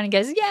turns around and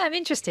goes, yeah, I'm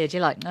interested,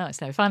 you're like, no,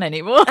 it's no fun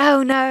anymore.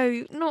 Oh,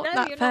 no, not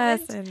that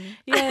person.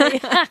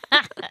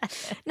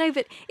 No,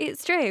 but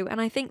it's true.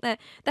 And I think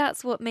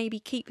that's what maybe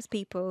keeps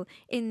people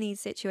in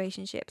these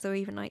situationships, or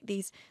even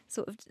these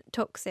sort of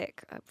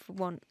toxic,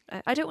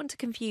 I don't want to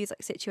confuse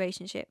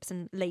situationships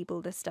and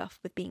label this stuff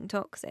with being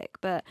toxic,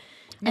 but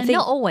I think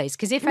not always,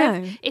 because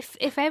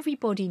if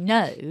everybody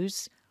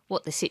knows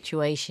what the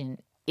situation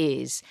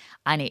is,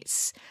 and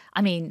it's,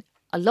 I mean,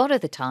 a lot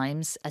of the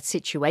times a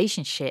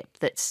situationship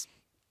that's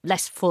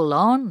less full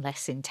on,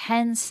 less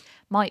intense,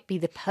 might be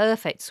the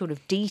perfect sort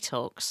of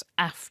detox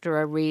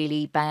after a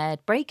really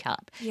bad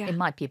breakup. It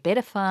might be a bit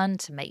of fun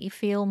to make you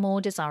feel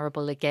more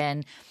desirable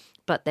again,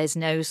 but there's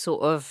no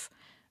sort of,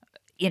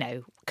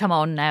 come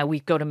on now,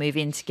 we've got to move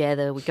in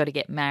together, we've got to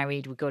get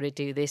married, we've got to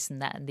do this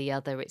and that and the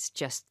other. It's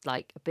just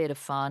like a bit of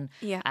fun.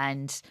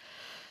 And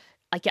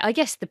I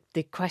guess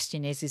the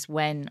question is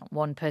when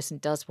one person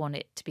does want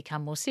it to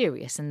become more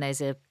serious, and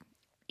there's a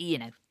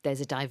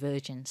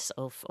divergence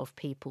of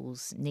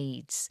people's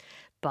needs.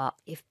 But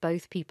if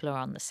both people are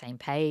on the same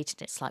page,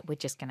 it's like, we're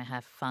just going to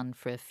have fun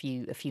for a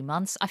few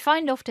months. I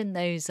find often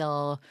those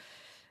are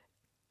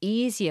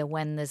easier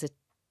when there's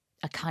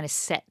a kind of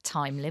set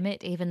time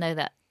limit, even though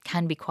that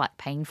can be quite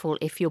painful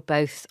if you're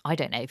both, I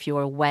don't know, if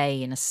you're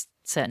away in a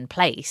certain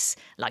place,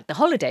 like the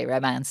holiday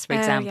romance, for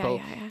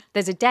example.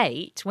 There's a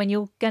date when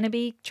you're going to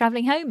be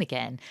travelling home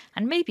again,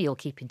 and maybe you'll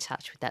keep in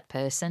touch with that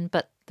person,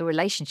 but the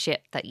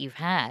relationship that you've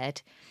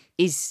had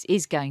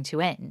is going to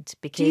end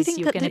because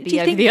you're going to be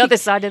over the other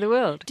side of the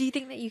world. Do you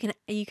think that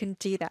you can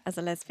do that as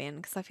a lesbian?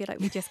 Because I feel like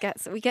we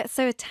get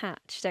so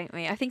attached, don't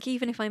we? I think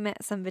even if I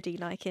met somebody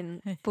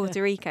in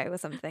Puerto Rico or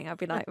something, I'd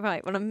be like,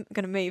 right, well, I'm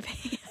going to move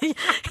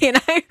here.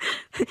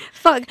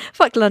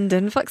 Fuck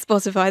London, fuck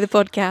Spotify, the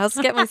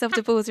podcast, get myself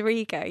to Puerto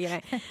Rico.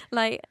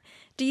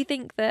 Do you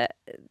think that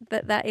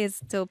is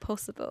still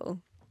possible?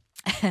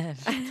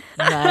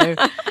 No.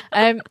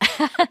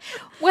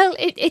 Well,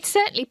 it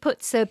certainly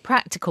puts a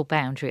practical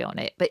boundary on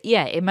it, but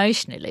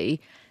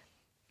emotionally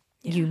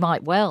you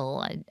might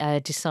well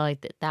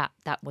decide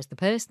that was the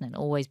person and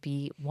always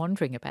be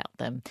wondering about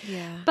them.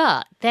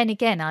 But then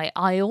again,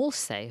 I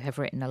also have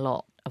written a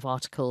lot of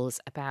articles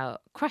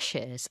about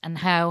crushes and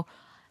how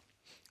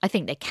I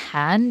think they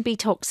can be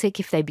toxic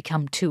if they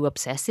become too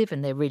obsessive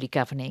and they're really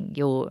governing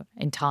your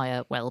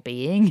entire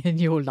well-being and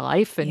your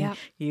life, and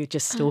you're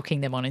just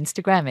stalking them on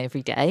Instagram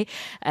every day.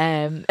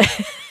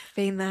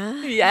 Been there.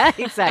 Yeah,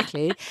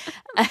 exactly.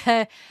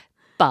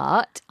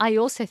 But I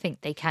also think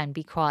they can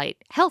be quite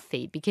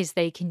healthy because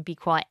they can be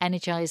quite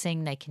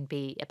energizing. They can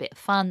be a bit of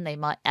fun. They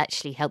might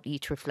actually help you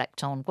to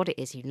reflect on what it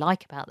is you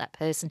like about that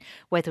person,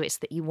 whether it's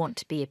that you want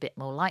to be a bit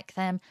more like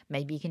them.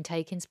 Maybe you can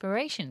take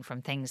inspiration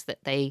from things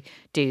that they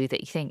do that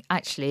you think,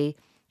 actually,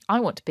 I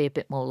want to be a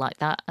bit more like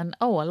that. And,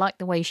 I like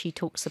the way she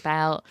talks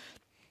about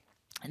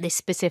this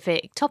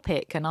specific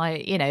topic. And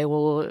I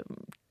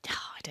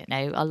don't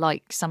know, I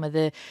like some of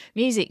the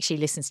music she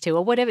listens to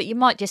or whatever. You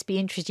might just be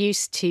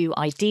introduced to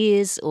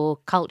ideas or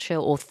culture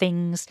or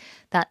things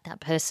that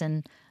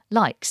person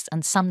likes.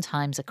 And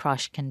sometimes a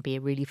crush can be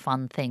a really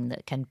fun thing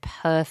that can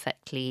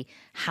perfectly,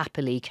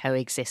 happily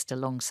coexist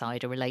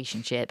alongside a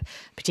relationship,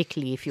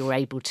 particularly if you're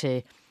able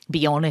to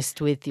be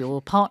honest with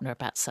your partner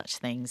about such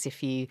things.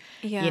 If you,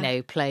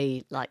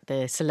 play like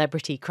the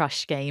celebrity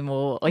crush game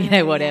or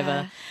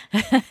whatever.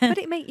 But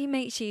it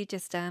makes you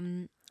just...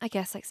 I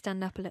guess like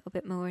stand up a little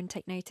bit more and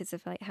take notice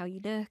of like how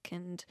you look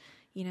and,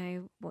 you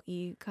know, what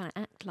you kind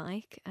of act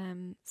like.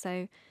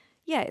 So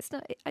yeah, it's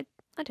not, I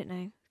don't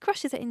know.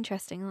 Crushes are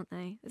interesting, aren't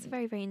they? It's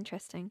very, very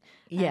interesting.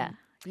 Yeah,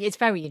 it's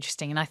very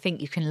interesting. And I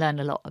think you can learn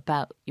a lot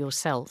about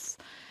yourself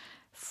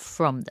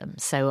from them.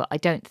 So I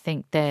don't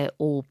think they're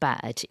all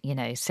bad, you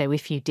know. So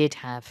if you did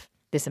have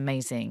this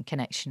amazing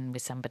connection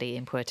with somebody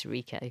in Puerto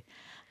Rico,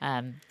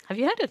 have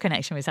you had a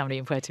connection with somebody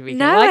in Puerto Rico?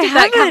 No, Why I did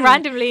that come haven't.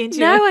 randomly into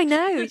No, I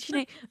know. Do you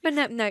know? But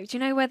no. Do you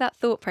know where that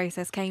thought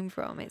process came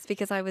from? It's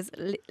because I was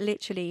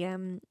literally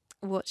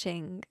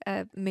watching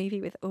a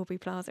movie with Aubrey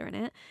Plaza in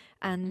it,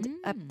 and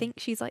I think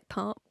she's like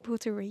part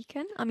Puerto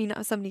Rican. I mean,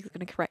 somebody's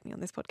going to correct me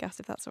on this podcast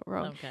if that's not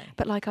wrong. Okay.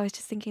 But like, I was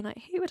just thinking,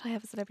 like, who would I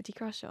have a celebrity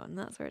crush on?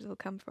 That's where it's all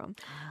come from.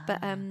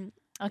 But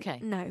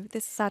Okay. no,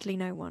 there's sadly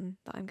no one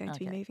that I'm going to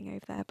be moving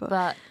over there.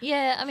 But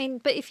yeah, I mean,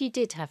 but if you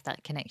did have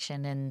that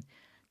connection and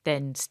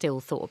then still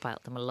thought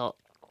about them a lot,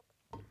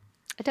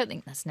 I don't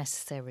think that's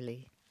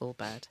necessarily all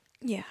bad.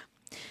 Yeah.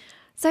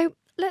 So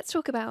let's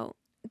talk about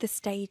the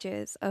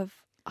stages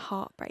of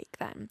heartbreak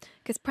then.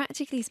 Because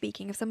practically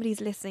speaking, if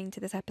somebody's listening to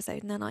this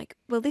episode and they're like,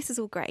 well, this is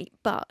all great,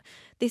 but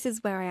this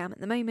is where I am at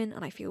the moment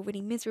and I feel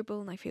really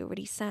miserable and I feel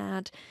really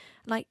sad.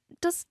 Like,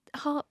 does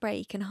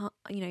heartbreak and,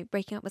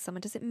 breaking up with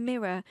someone, does it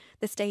mirror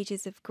the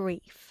stages of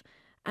grief?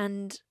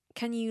 And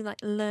can you like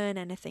learn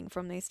anything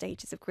from those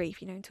stages of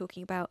grief? You know,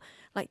 talking about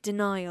like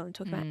denial and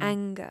talking about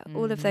anger,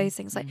 all of those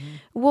things. Like,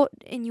 what,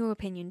 in your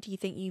opinion, do you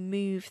think you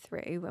move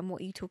through, and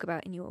what you talk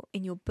about in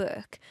your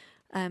book?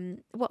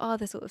 What are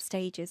the sort of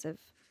stages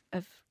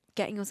of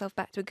getting yourself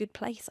back to a good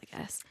place, I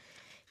guess?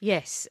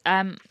 Yes.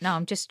 No,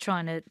 I'm just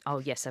trying to. Oh,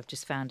 yes, I've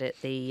just found it.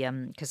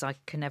 Because I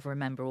can never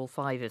remember all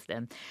 5 of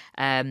them.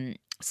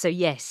 So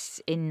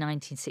yes, in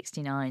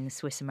 1969, the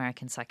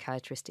Swiss-American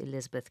psychiatrist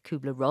Elizabeth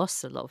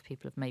Kubler-Ross, a lot of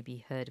people have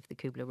maybe heard of the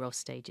Kubler-Ross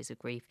stages of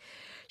grief.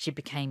 She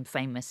became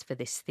famous for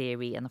this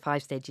theory, and the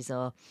 5 stages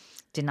are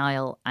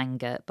denial,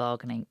 anger,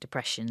 bargaining,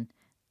 depression,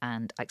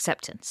 and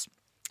acceptance.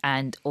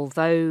 And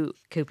although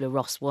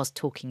Kubler-Ross was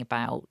talking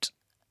about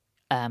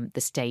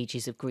the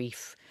stages of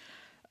grief,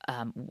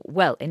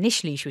 well,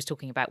 initially she was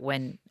talking about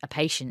when a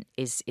patient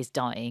is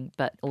dying,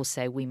 but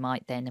also we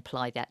might then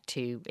apply that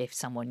to if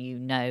someone you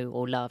know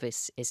or love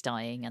is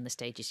dying and the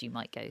stages you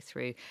might go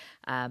through.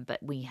 But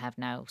we have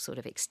now sort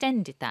of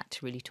extended that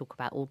to really talk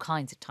about all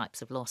kinds of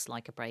types of loss,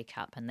 like a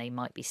breakup, and they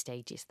might be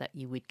stages that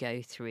you would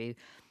go through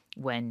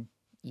when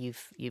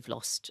you've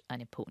lost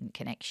an important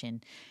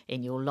connection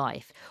in your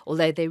life.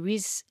 Although there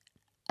is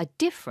a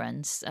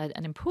difference,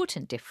 an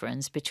important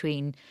difference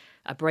between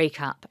a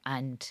breakup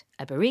and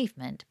a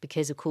bereavement,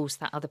 because of course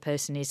that other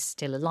person is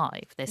still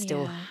alive. They're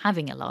still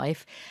having a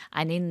life.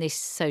 And in this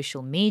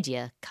social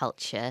media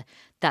culture,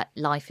 that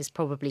life is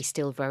probably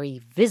still very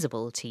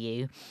visible to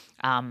you.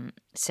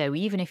 So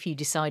even if you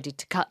decided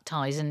to cut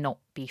ties and not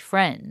be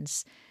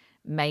friends,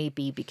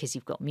 maybe because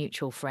you've got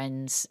mutual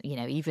friends, you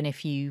know, even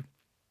if you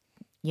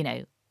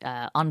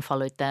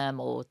unfollowed them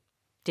or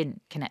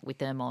didn't connect with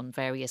them on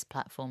various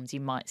platforms, you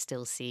might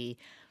still see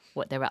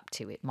what they're up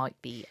to. It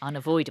might be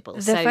unavoidable.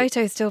 The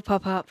photos still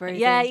pop up, Rosie.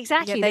 Yeah,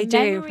 exactly. Yeah, they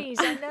do. Memories,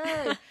 I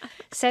know.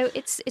 So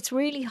it's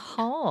really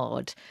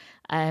hard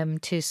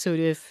to sort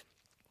of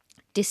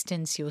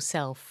distance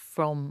yourself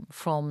from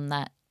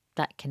that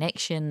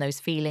connection, those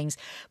feelings.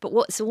 But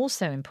what's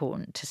also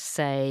important to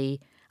say,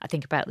 I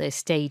think, about those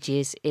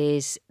stages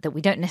is that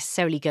we don't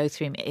necessarily go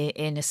through them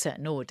in a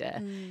certain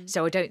order.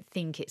 So I don't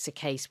think it's a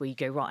case where you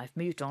go, right, I've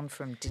moved on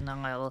from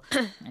denial.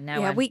 And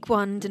now week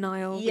 1,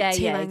 denial. Week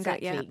 2, anger.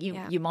 Exactly.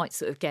 You might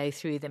sort of go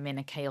through them in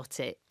a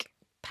chaotic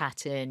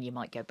pattern. You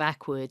might go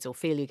backwards or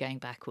feel you're going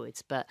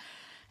backwards. But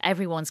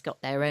everyone's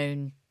got their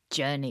own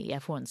journey.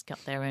 Everyone's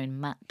got their own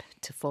map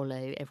to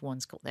follow.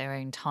 Everyone's got their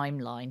own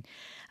timeline.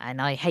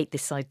 And I hate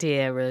this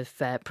idea of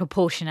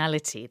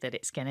proportionality, that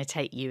it's going to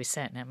take you a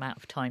certain amount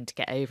of time to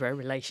get over a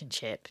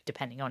relationship,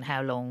 depending on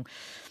how long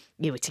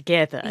you were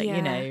together,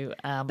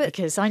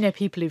 because I know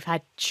people who've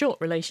had short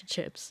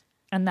relationships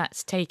and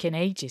that's taken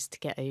ages to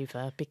get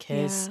over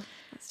because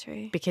that's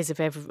true. Because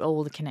of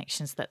all the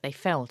connections that they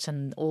felt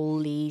and all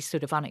the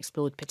sort of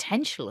unexplored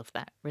potential of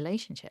that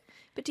relationship.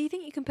 But do you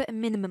think you can put a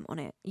minimum on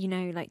it? You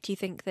know, like, do you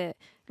think that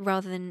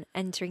rather than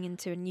entering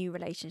into a new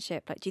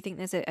relationship, like, do you think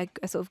there's a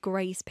sort of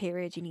grace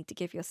period you need to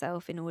give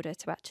yourself in order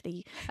to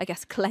actually, I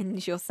guess,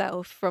 cleanse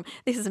yourself from...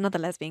 This is another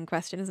lesbian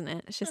question, isn't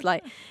it? It's just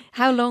like,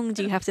 how long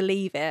do you have to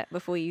leave it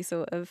before you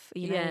sort of,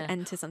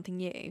 enter something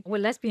new?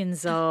 Well,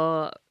 lesbians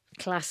are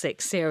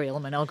classic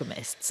serial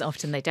monogamists.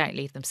 Often they don't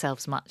leave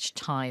themselves much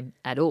time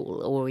at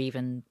all, or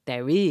even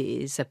there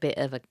is a bit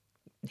of a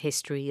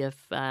history of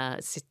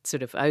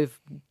sort of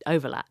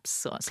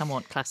overlaps, or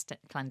somewhat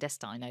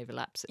clandestine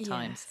overlaps at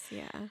times.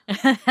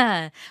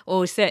 Yeah.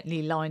 Or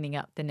certainly lining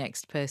up the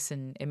next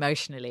person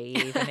emotionally,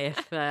 even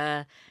if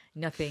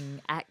nothing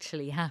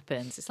actually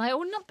happens. It's like,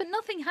 but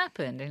nothing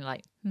happened. And you're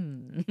like,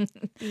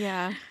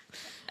 Yeah.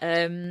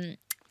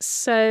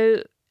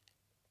 So...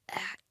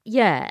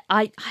 yeah,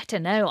 I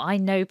don't know. I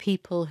know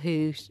people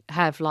who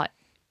have like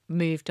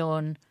moved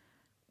on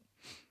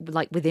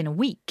like within a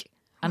week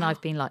And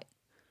I've been like,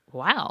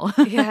 wow.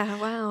 Yeah,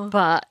 wow.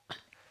 But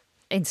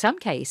in some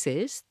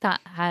cases, that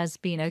has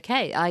been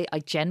okay. I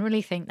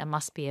generally think there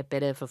must be a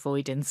bit of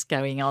avoidance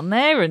going on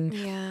there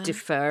and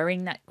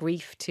deferring that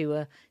grief to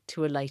a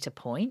later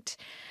point.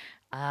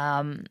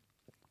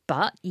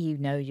 But you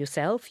know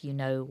yourself, you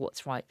know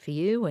what's right for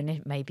you.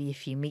 And maybe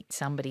if you meet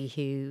somebody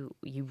who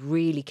you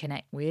really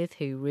connect with,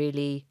 who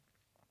really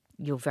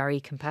you're very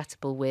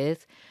compatible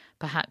with,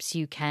 perhaps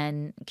you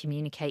can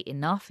communicate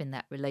enough in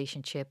that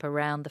relationship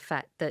around the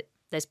fact that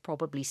there's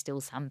probably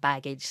still some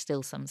baggage,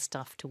 still some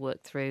stuff to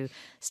work through,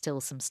 still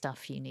some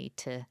stuff you need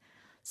to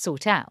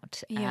sort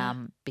out,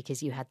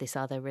 because you had this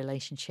other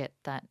relationship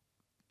that,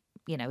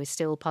 you know, is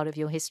still part of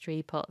your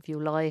history, part of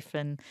your life,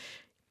 and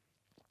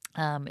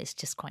it's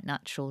just quite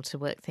natural to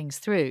work things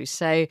through.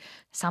 So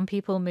some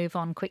people move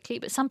on quickly,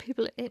 but some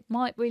people it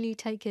might really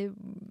take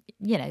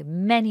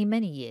many,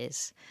 many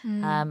years,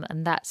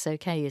 and that's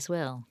okay as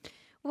well.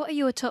 What are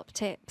your top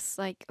tips,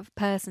 like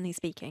personally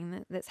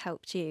speaking, that's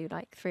helped you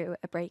like through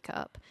a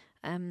breakup,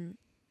 that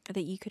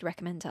you could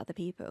recommend to other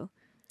people?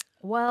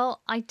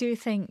 Well, I do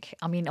think,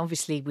 I mean,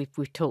 obviously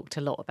we've talked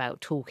a lot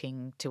about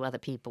talking to other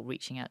people,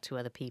 reaching out to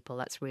other people.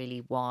 That's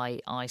really why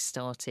I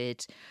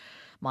started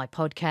my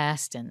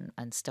podcast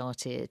and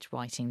started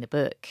writing the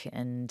book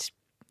and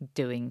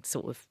doing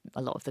sort of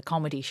a lot of the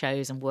comedy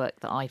shows and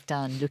work that I've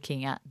done,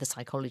 looking at the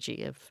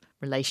psychology of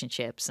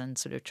relationships and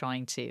sort of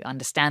trying to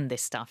understand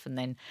this stuff and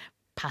then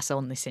pass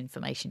on this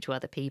information to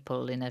other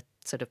people in a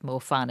sort of more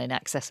fun and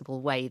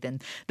accessible way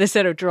than the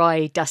sort of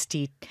dry,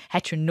 dusty,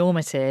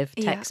 heteronormative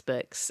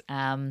textbooks.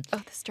 The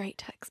straight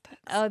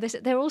textbooks. Oh,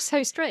 they're all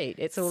so straight.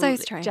 It's all so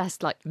straight.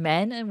 Just like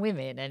men and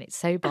women, and it's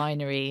so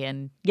binary.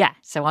 And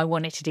so I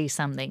wanted to do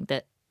something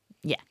that,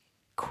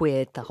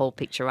 queered the whole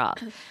picture up,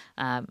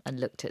 and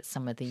looked at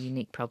some of the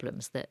unique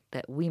problems that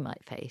we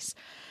might face.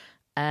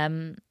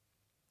 So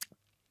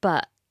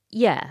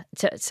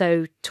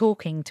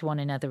talking to one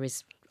another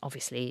is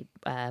obviously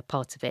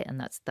part of it, and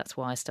that's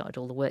why I started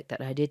all the work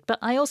that I did. But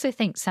I also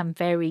think some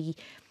very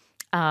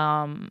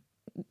kind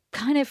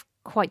of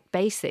quite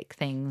basic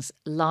things,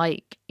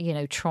 like, you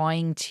know,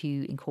 trying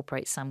to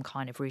incorporate some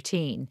kind of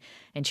routine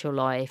into your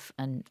life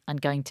and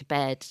going to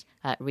bed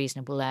at a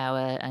reasonable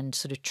hour and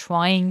sort of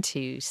trying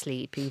to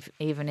sleep,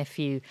 even if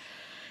you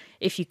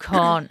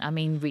can't. I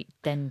mean,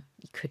 then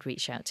you could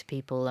reach out to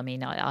people. I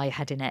mean, I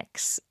had an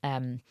ex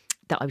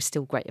that I was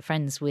still great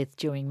friends with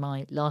during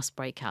my last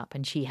breakup,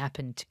 and she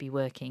happened to be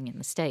working in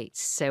the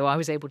States. So I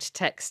was able to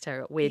text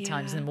her at weird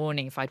times in the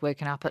morning if I'd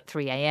woken up at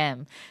 3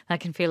 a.m.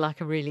 That can feel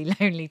like a really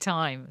lonely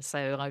time.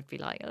 So I'd be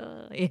like,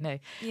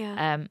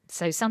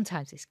 so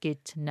sometimes it's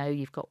good to know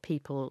you've got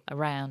people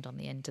around on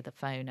the end of the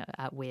phone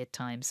at weird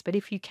times. But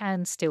if you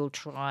can still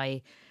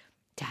try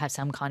to have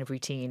some kind of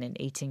routine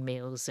and eating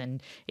meals,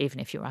 and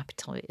even if your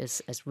appetite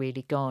has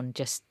really gone,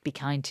 just be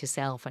kind to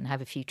yourself and have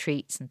a few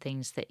treats and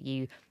things that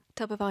you...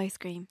 Tub of ice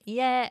cream.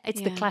 Yeah,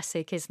 it's the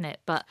classic, isn't it?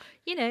 But,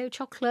 you know,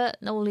 chocolate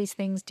and all these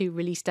things do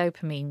release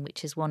dopamine,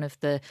 which is one of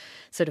the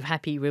sort of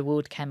happy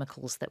reward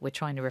chemicals that we're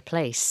trying to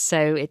replace.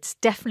 So it's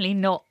definitely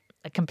not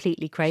a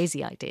completely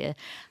crazy idea.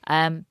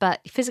 But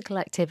physical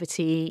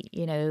activity,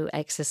 you know,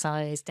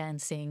 exercise,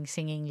 dancing,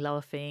 singing,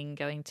 laughing,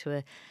 going to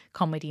a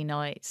comedy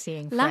night,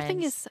 seeing friends.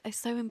 Laughing is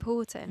so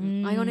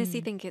important. I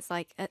honestly think it's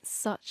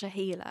such a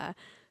healer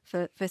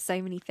for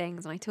so many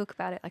things. And I talk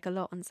about it like a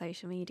lot on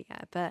social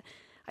media, but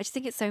I just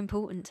think it's so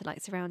important to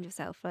like surround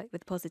yourself like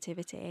with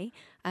positivity.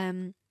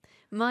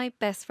 My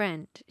best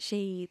friend,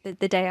 she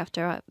the day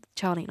after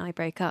Charlie and I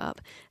broke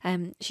up,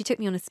 she took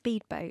me on a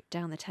speedboat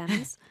down the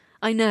Thames.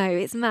 I know,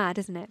 it's mad,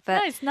 isn't it? But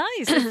no, it's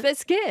nice.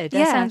 That's good.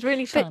 That sounds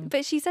really fun.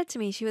 But she said to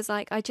me, she was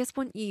like, I just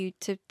want you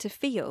to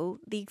feel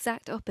the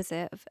exact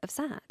opposite of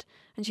sad.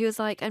 And she was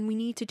like, and we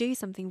need to do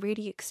something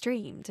really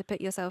extreme to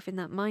put yourself in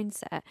that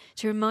mindset,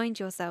 to remind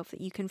yourself that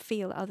you can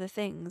feel other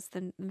things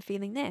than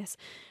feeling this.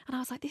 And I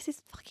was like, this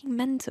is fucking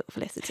mental,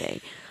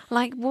 Felicity.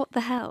 Like, what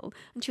the hell?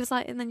 And she was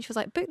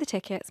like, book the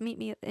tickets, meet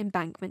me at the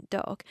Embankment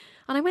Dock.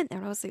 And I went there,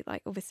 and I was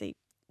like, obviously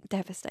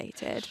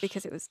devastated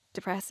because it was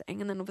depressing,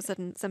 and then all of a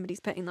sudden somebody's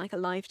putting like a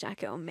life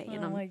jacket on me,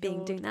 and I'm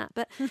doing that.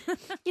 But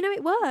you know,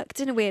 it worked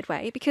in a weird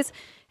way, because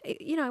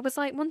you know, I was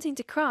like wanting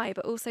to cry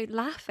but also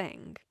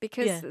laughing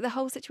because the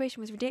whole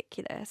situation was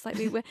ridiculous. Like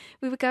we were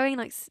going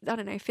like, I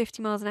don't know,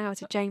 50 miles an hour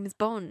to James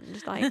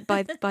Bond, like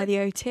by the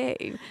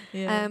O2.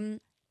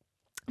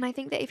 And I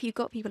think that if you've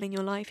got people in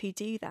your life who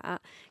do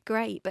that,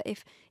 great. But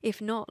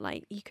if not,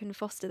 like, you can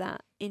foster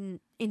that in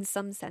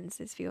some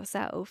senses for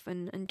yourself,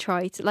 and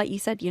try to, like you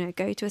said, you know,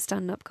 go to a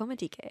stand-up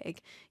comedy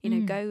gig, you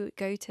know,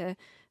 go to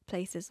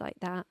places like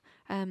that.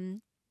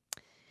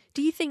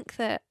 Do you think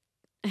that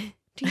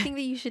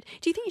you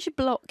should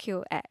block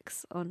your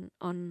ex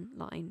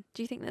online?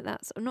 Do you think that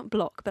that's, or not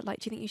block, but like,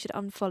 do you think you should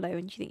unfollow,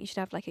 and do you think you should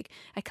have like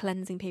a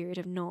cleansing period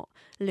of not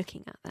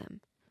looking at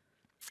them?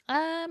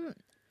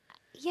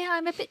 Yeah,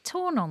 I'm a bit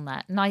torn on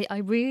that, and I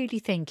really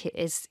think it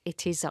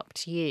is up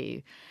to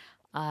you,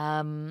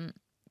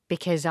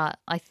 because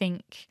I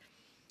think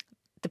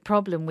the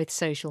problem with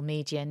social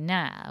media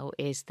now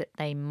is that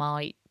they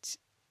might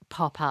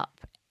pop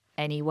up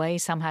anyway,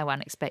 somehow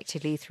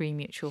unexpectedly through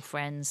mutual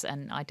friends.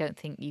 And I don't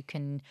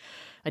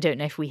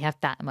know if we have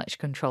that much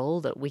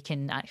control that we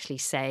can actually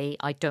say,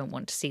 I don't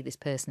want to see this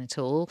person at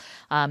all.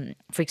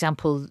 For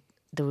example,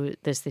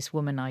 there's this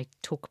woman I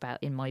talk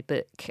about in my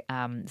book.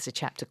 There's a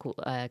chapter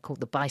called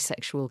The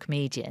Bisexual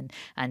Comedian,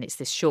 and it's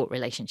this short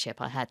relationship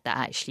I had that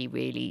actually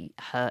really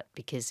hurt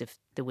because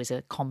there was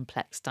a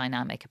complex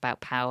dynamic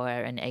about power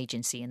and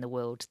agency in the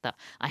world that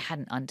I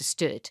hadn't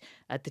understood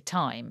at the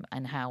time,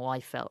 and how I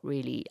felt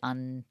really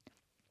kind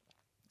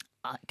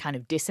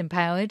of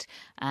disempowered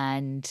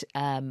and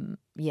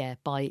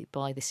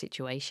by the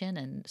situation,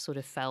 and sort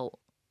of felt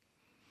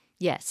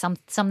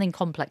something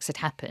complex had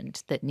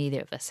happened that neither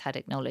of us had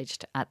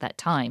acknowledged at that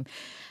time.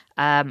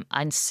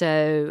 And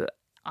so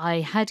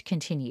I had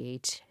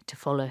continued to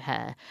follow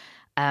her.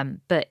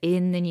 But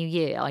in the new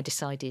year, I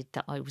decided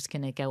that I was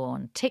going to go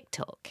on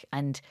TikTok.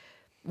 And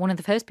one of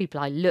the first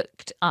people I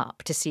looked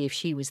up to see if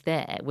she was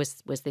there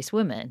was this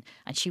woman.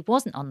 And she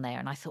wasn't on there.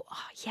 And I thought,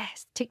 oh,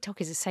 yes,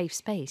 TikTok is a safe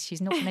space.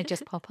 She's not going to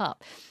just pop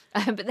up.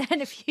 But then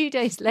a few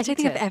days later... I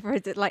don't think I've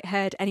ever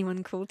heard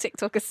anyone call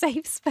TikTok a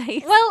safe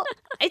space. Well,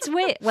 it's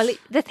weird. Well,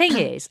 the thing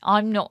is,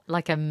 I'm not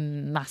like a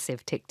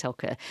massive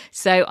TikToker.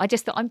 So I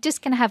just thought I'm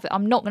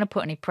not going to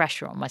put any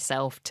pressure on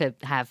myself to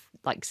have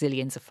like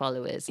zillions of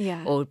followers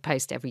or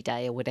post every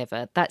day or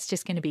whatever. That's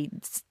just going to be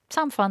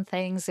some fun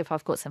things. If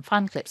I've got some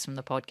fun clips from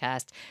the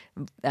podcast,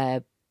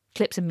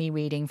 clips of me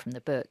reading from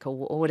the book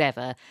or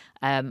whatever,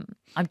 I'm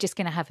just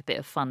going to have a bit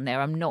of fun there.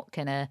 I'm not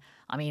going to...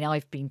 I mean,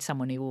 I've been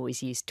someone who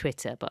always used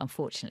Twitter, but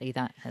unfortunately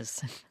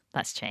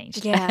that's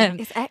changed. Yeah,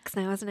 it's X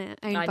now, isn't it?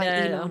 Owned by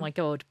Elon. Oh my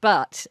God.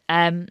 But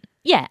I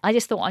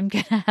just thought I'm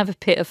going to have a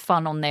bit of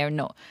fun on there and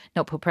not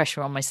put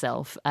pressure on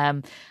myself.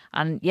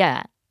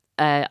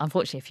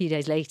 Unfortunately, a few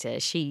days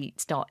later, she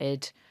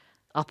started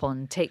up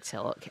on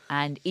TikTok.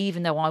 And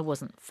even though I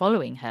wasn't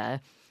following her,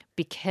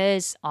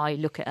 because I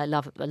look at a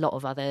lot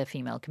of other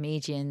female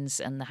comedians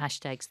and the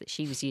hashtags that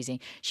she was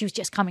using, she was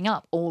just coming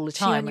up all the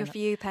time. She on your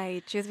view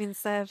page. She was being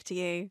served to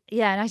you.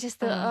 Yeah, and I just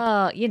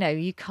thought,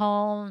 you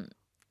can't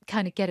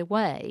kind of get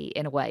away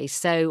in a way.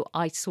 So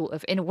I sort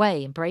of, in a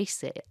way,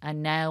 embrace it.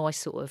 And now I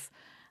sort of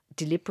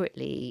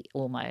deliberately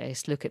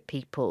almost look at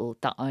people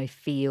that I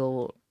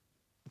feel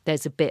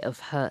there's a bit of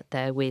hurt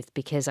there with,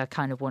 because I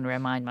kind of want to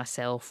remind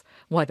myself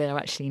why they're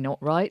actually not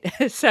right.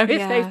 So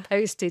if they've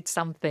posted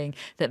something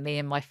that me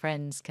and my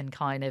friends can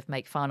kind of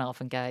make fun of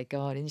and go,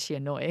 God, isn't she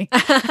annoying?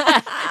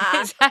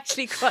 It's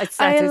actually quite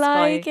satisfying. I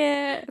like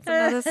it. It's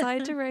another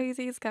side to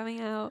Rosie's coming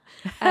out.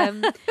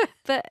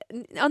 But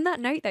on that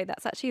note, though,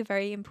 that's actually a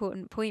very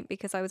important point,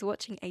 because I was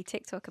watching a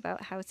TikTok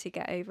about how to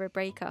get over a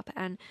breakup,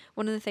 and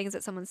one of the things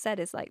that someone said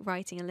is like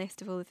writing a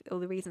list of all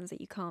the reasons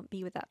that you can't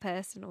be with that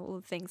person, or all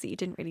the things that you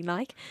didn't really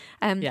like.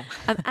 I'm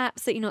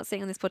absolutely not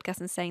sitting on this podcast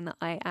and saying that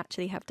I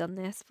actually have done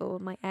this for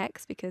my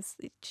ex, because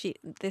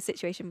the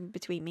situation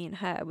between me and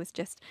her was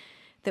just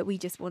that we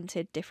just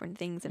wanted different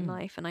things in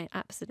life. And I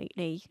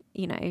absolutely,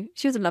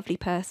 she was a lovely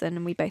person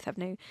and we both have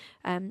no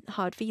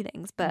hard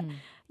feelings. But,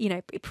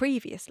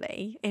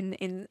 previously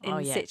in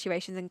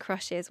situations and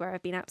crushes where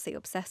I've been absolutely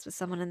obsessed with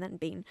someone and then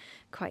been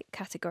quite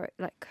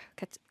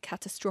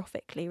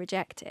catastrophically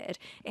rejected,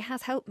 it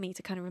has helped me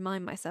to kind of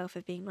remind myself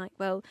of being like,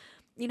 well,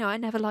 I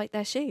never liked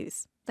their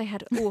shoes. They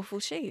had awful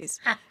shoes.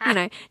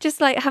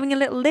 Just like having a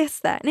little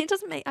list there. And it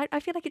doesn't make, I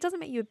feel like it doesn't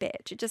make you a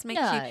bitch. It just makes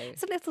you,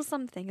 it's a little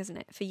something, isn't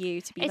it, for you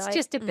to be it's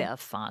just a bit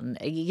of fun.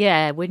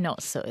 Yeah, we're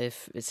not sort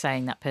of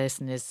saying that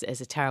person is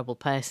a terrible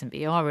person, but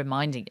you are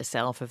reminding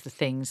yourself of the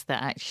things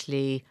that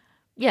actually,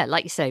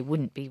 like you say,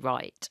 wouldn't be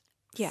right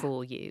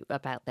for you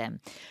about them.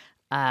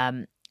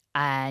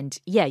 And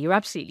you're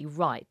absolutely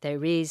right.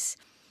 There is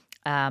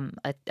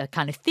a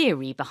kind of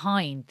theory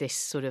behind this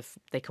sort of,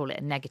 they call it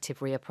a negative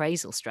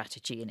reappraisal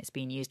strategy, and it's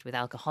been used with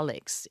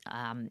alcoholics,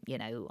 and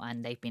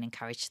they've been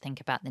encouraged to think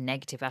about the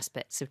negative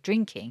aspects of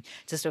drinking,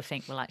 to sort of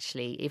think, well,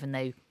 actually, even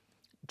though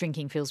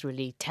drinking feels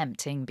really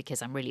tempting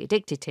because I'm really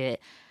addicted to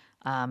it,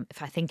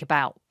 if I think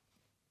about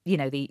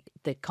the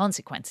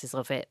consequences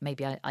of it,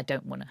 maybe I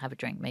don't want to have a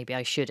drink, maybe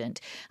I shouldn't.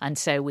 And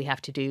so we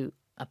have to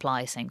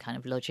apply the same kind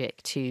of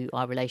logic to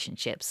our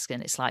relationships,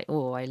 and it's like,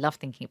 oh, I love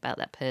thinking about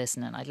that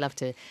person and I'd love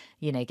to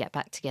get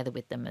back together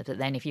with them, but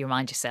then if you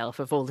remind yourself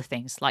of all the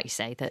things, like you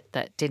say,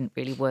 that didn't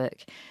really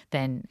work,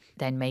 then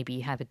maybe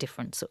you have a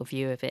different sort of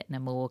view of it and a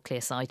more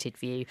clear-sighted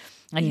view.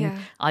 And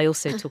I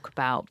also talk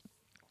about,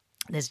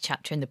 there's a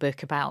chapter in the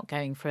book about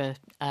going for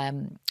a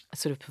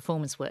sort of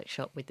performance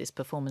workshop with this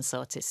performance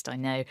artist I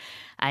know,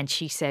 and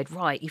she said,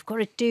 right, you've got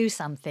to do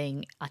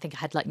something. I think I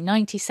had like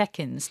 90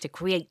 seconds to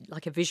create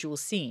like a visual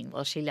scene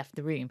while she left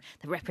the room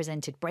that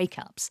represented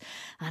breakups.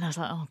 And I was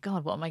like, oh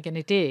God, what am I going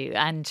to do?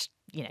 And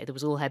there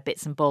was all her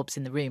bits and bobs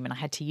in the room, and I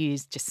had to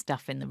use just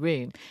stuff in the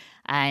room.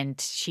 And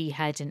she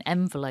had an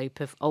envelope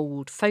of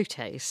old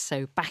photos.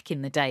 So back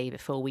in the day,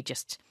 before we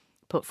just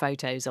put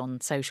photos on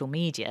social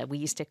media, we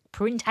used to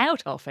print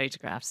out our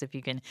photographs, if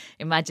you can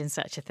imagine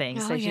such a thing.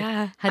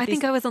 I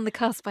think I was on the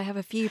cusp. I have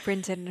a few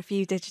printed and a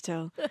few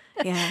digital.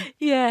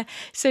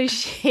 So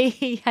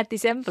she had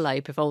this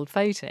envelope of old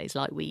photos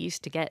like we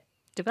used to get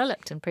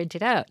developed and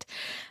printed out.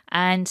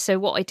 And so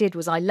what I did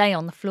was I lay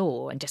on the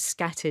floor and just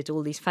scattered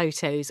all these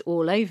photos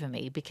all over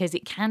me, because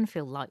it can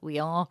feel like we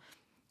are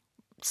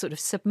sort of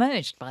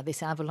submerged by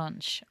this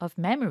avalanche of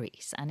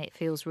memories, and it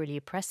feels really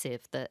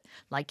oppressive that,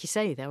 like you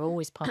say, they're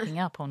always popping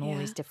up on all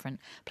these different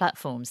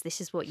platforms.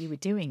 This is what you were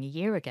doing a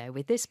year ago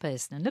with this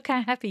person, and look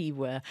how happy you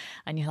were,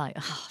 and you're like,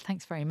 oh,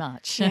 thanks very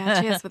much.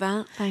 Cheers for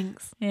that,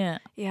 thanks. Yeah.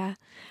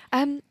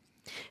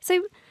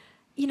 So,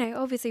 you know,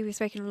 obviously we've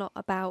spoken a lot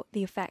about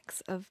the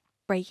effects of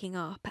breaking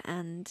up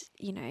and,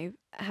 you know,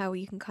 how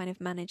you can kind of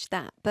manage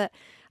that, but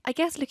I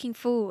guess looking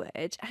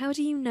forward, how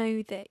do you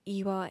know that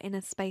you are in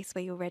a space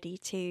where you're ready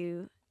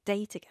to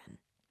date again?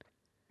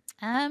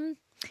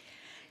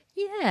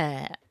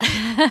 Yeah.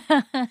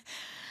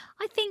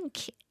 I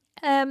think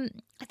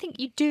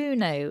you do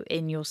know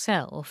in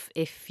yourself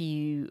if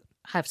you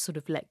have sort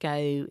of let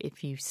go,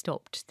 if you've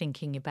stopped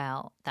thinking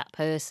about that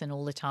person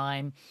all the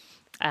time,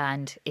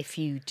 and if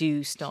you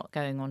do start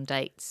going on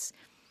dates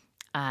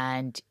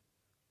and,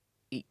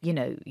 you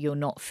know, you're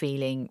not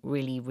feeling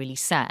really, really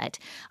sad.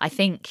 I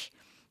think,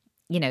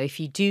 you know, if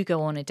you do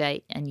go on a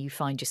date and you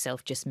find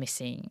yourself just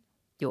missing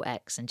your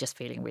ex and just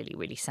feeling really,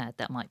 really sad,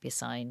 that might be a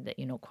sign that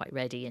you're not quite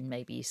ready, and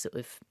maybe you sort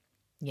of,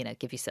 you know,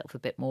 give yourself a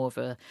bit more of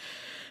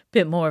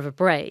a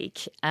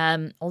break.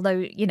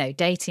 Although, you know,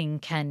 dating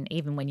can,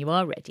 even when you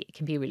are ready, it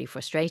can be really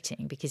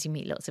frustrating, because you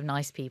meet lots of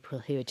nice people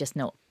who are just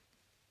not,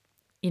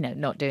 you know,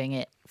 not doing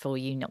it for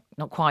you,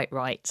 not quite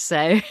right. So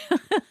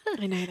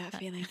I know that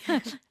feeling.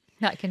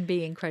 That can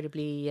be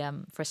incredibly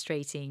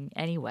frustrating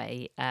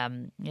anyway.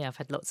 I've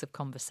had lots of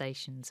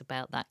conversations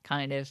about that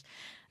kind of,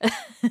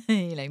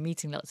 you know,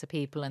 meeting lots of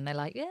people and they're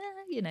like, yeah,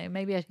 you know,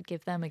 maybe I should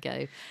give them a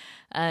go.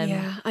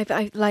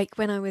 I like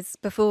when I was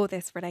before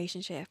this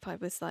relationship, I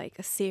was like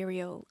a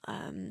serial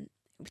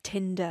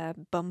Tinder,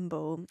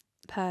 Bumble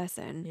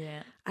person.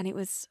 Yeah. And it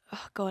was,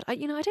 oh God, I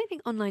don't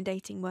think online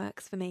dating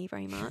works for me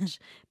very much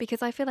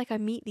because I feel like I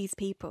meet these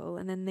people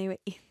and then they were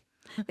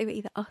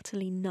either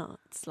utterly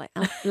nuts, like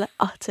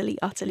utterly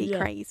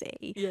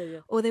crazy,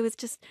 or there was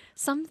just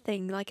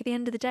something like at the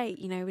end of the date,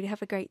 you know, we'd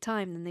have a great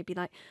time, and then they'd be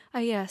like, oh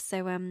yeah,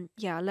 so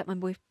I'll let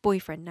my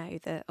boyfriend know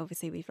that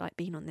obviously we've like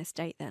been on this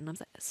date then. And I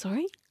was like,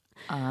 sorry?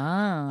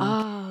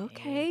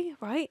 Okay,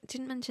 right,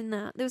 didn't mention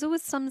that. There was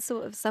always some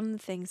sort of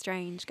something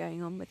strange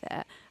going on with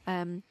it,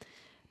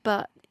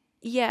 but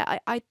yeah,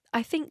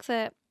 I think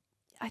that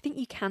I think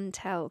you can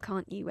tell,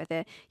 can't you,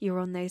 whether you're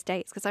on those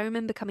dates? Because I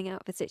remember coming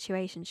out of a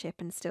situationship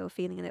and still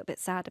feeling a little bit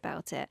sad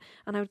about it.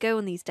 And I would go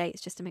on these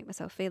dates just to make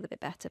myself feel a bit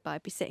better. But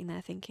I'd be sitting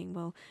there thinking,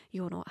 well,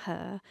 you're not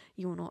her,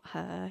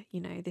 you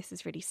know, this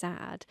is really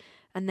sad.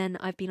 And then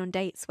I've been on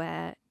dates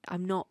where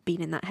I'm not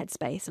been in that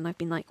headspace and I've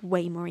been like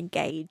way more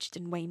engaged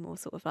and way more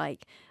sort of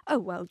like, oh,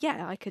 well,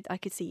 yeah, I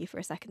could see you for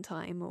a second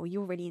time, or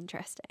you're really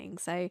interesting.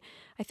 So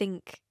I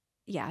think...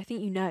 yeah, I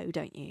think you know,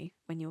 don't you,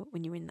 when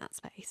you're in that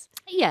space?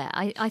 Yeah,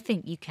 I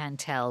think you can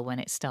tell when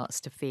it starts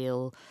to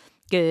feel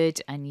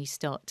good and you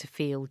start to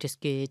feel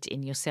just good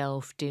in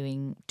yourself,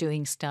 doing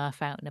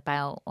stuff out and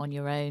about on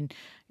your own,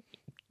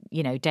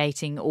 you know,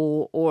 dating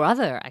or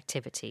other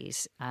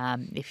activities.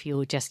 If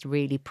you're just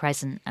really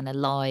present and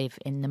alive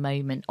in the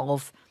moment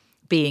of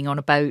being on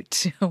a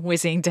boat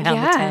whizzing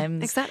down the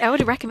Thames. Exactly. I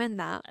would recommend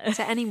that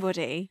to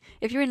anybody.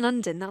 If you're in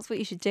London, that's what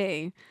you should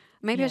do.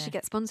 Maybe I should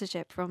get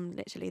sponsorship from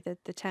literally the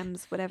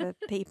Thames, whatever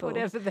people,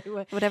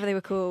 whatever they were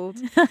called.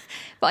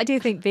 But I do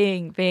think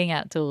being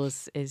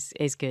outdoors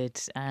is good.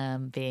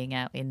 Being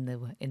out in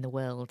the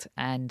world,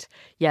 and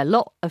a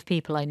lot of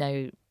people I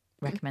know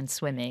recommend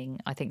swimming.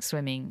 I think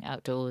swimming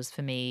outdoors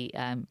for me,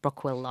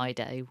 Brockwell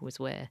Lido was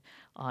where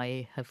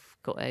I have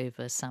got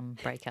over some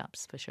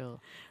breakups for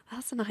sure.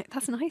 That's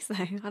nice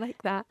though. I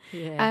like that.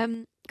 Yeah.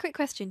 Quick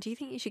question: do you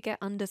think you should get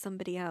under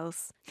somebody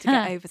else to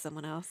get over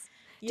someone else?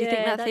 Do you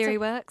think that theory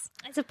works?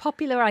 It's a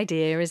popular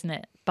idea, isn't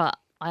it? But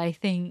I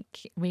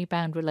think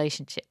rebound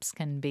relationships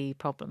can be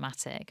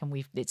problematic,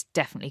 and it's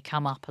definitely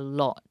come up a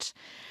lot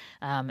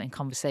in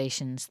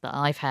conversations that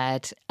I've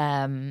had.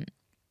 And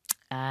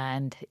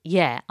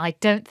I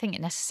don't think it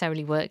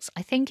necessarily works.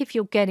 I think if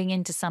you're getting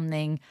into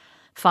something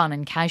fun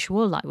and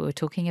casual, like we were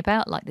talking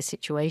about, like the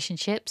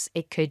situationships,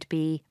 it could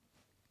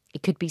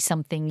be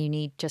something you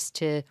need just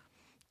to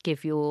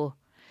give your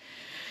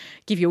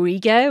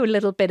ego a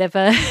little bit of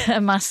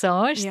a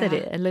massage,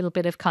 a little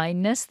bit of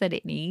kindness that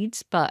it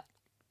needs. But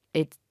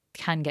it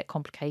can get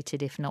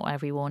complicated if not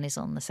everyone is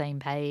on the same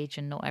page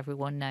and not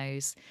everyone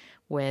knows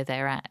where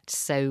they're at.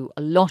 So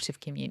a lot of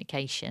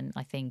communication,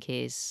 I think,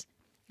 is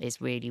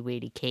really,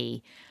 really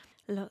key.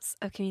 Lots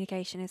of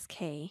communication is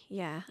key,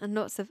 and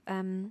lots of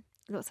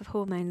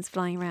hormones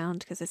flying around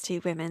because there's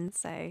two women.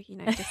 So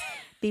just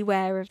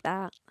beware of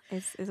that.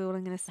 Is all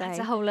I'm going to say. That's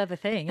a whole other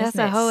thing. That's isn't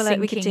a whole other.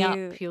 We could do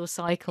up your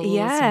cycles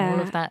and all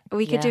of that.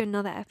 We could do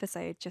another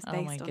episode just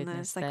based on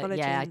the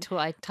psychology. I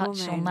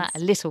touched on that a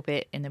little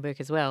bit in the book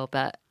as well,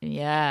 but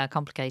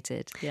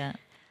complicated. Yeah.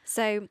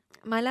 So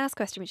my last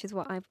question, which is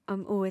what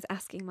I'm always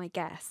asking my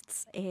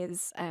guests,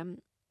 is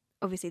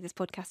obviously this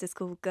podcast is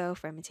called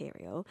Girlfriend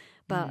Material,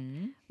 but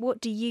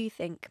what do you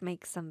think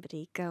makes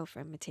somebody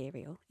girlfriend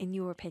material, in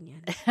your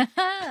opinion?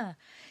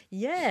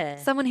 Yeah.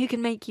 Someone who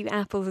can make you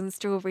apples and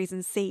strawberries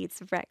and seeds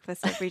for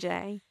breakfast every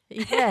day.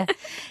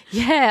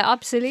 Yeah,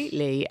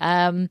 absolutely.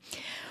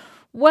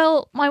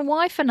 Well, my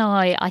wife and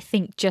I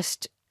think,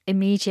 just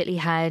immediately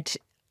had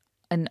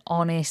an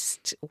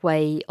honest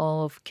way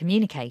of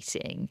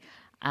communicating.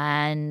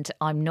 And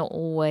I'm not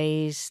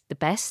always the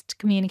best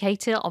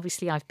communicator.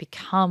 Obviously, I've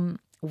become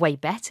way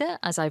better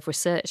as I've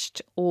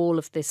researched all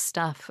of this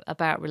stuff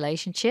about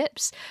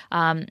relationships.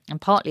 And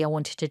partly I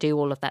wanted to do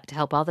all of that to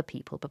help other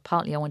people, but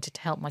partly I wanted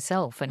to help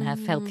myself and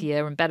have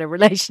healthier and better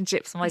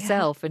relationships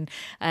myself, and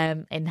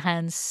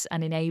enhance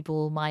and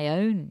enable my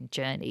own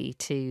journey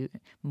to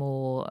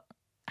more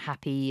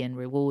happy and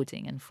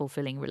rewarding and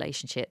fulfilling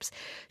relationships.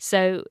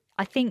 So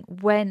I think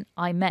when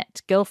I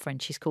met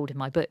Girlfriend, she's called in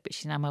my book, but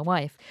she's now my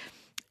wife,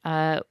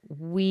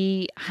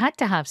 we had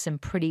to have some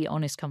pretty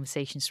honest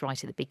conversations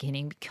right at the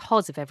beginning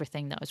because of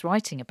everything that I was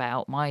writing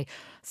about. My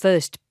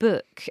first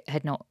book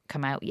had not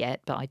come out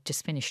yet, but I'd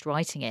just finished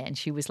writing it. And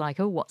she was like,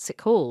 oh, what's it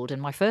called? And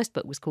my first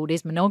book was called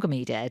Is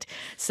Monogamy Dead?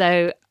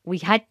 So we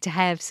had to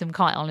have some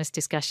quite honest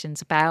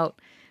discussions about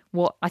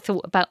what I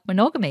thought about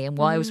monogamy and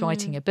why I was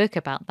writing a book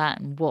about that,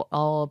 and what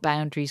our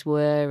boundaries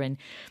were, and,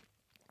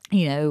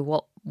 you know,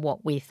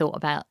 what we thought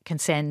about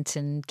consent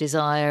and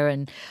desire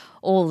and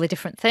all the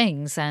different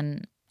things,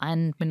 and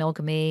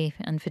monogamy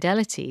and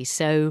fidelity.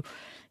 So,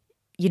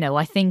 you know,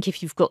 I think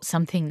if you've got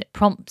something that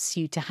prompts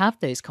you to have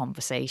those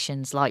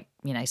conversations, like,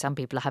 you know, some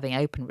people are having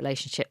open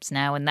relationships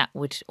now, and that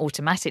would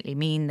automatically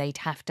mean they'd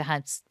have to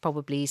have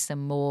probably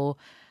some more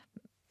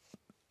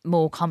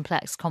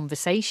complex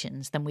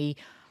conversations than we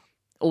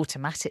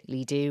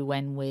automatically do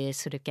when we're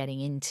sort of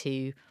getting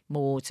into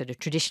more sort of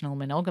traditional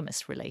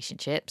monogamous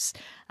relationships,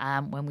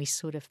 when we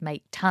sort of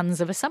make tons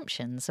of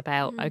assumptions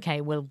about, okay,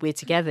 well, we're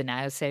together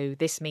now, so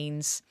this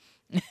means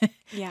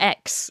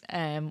X,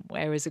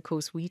 whereas of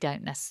course we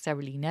don't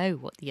necessarily know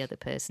what the other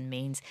person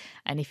means.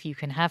 And if you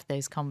can have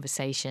those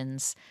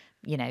conversations,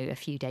 you know, a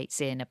few dates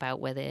in,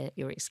 about whether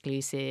you're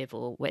exclusive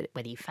or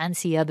whether you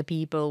fancy other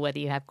people, whether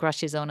you have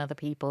crushes on other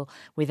people,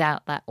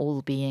 without that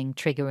all being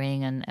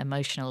triggering and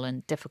emotional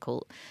and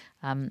difficult,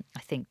 I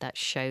think that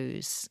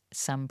shows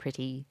some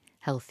pretty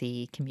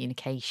healthy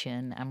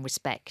communication and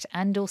respect,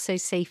 and also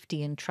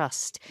safety and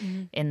trust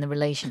in the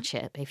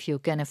relationship. If you're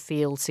going to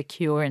feel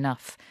secure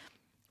enough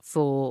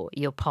for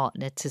your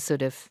partner to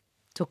sort of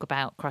talk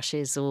about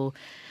crushes or,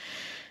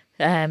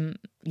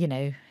 you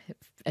know,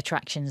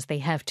 attractions they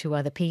have to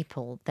other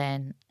people,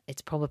 then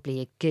it's probably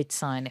a good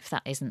sign if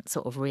that isn't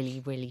sort of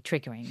really, really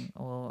triggering,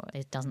 or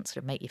it doesn't sort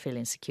of make you feel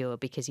insecure,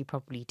 because you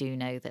probably do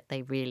know that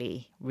they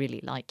really,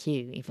 really like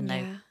you, even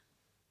though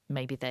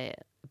maybe they're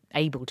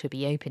able to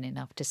be open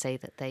enough to say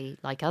that they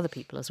like other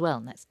people as well.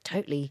 And that's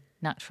totally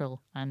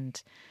natural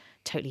and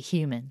totally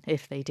human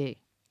if they do.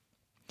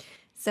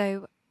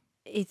 So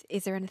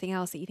is there anything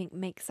else that you think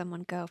makes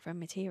someone girlfriend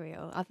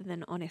material other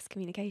than honest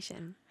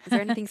communication? Is there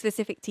anything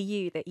specific to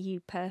you that you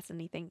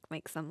personally think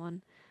makes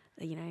someone,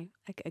 you know,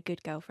 a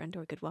good girlfriend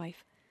or a good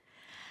wife?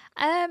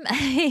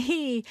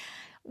 Well,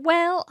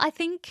 I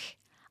think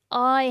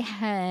I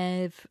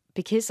have,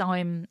 because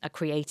I'm a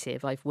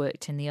creative, I've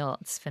worked in the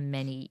arts for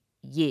many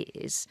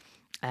years,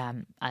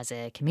 as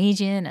a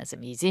comedian, as a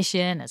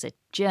musician, as a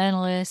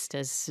journalist,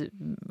 as,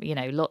 you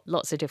know,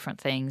 lots of different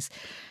things,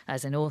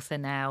 as an author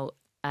now.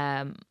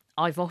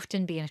 I've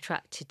often been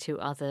attracted to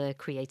other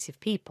creative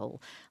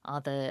people,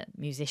 other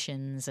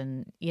musicians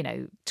and, you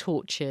know,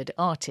 tortured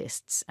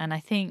artists. And I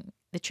think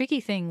the tricky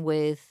thing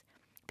with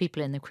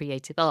people in the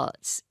creative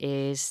arts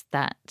is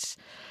that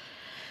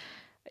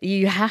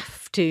you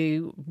have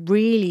to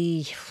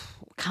really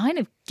kind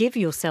of give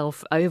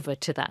yourself over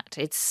to that.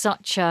 It's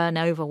such an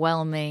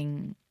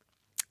overwhelming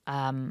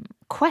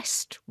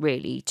quest,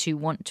 really, to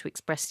want to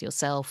express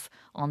yourself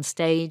on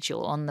stage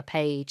or on the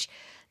page,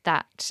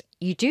 that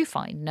you do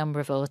find a number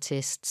of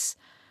artists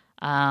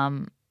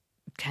can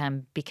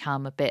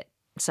become a bit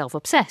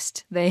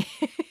self-obsessed. They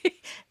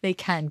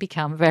can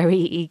become very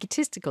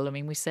egotistical. I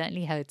mean, we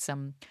certainly heard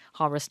some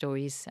horror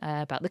stories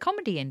about the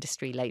comedy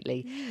industry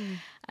lately.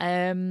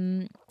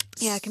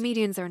 Yeah,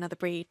 comedians are another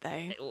breed, though,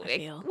 I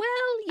feel.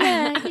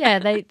 Well,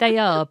 yeah, they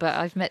are. But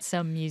I've met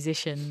some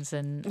musicians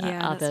and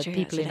other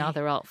people in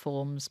other art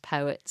forms,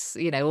 poets.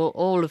 You know,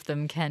 all of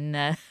them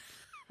can.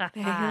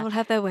 They can all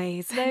have their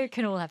ways. They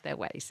can all have their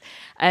ways.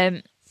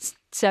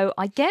 So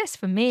I guess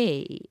for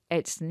me,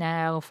 it's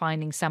now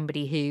finding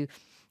somebody who,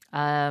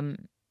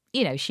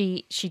 you know,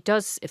 she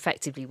does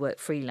effectively work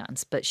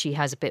freelance, but she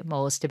has a bit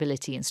more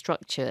stability and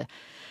structure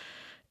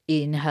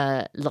in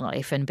her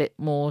life and a bit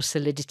more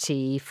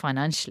solidity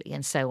financially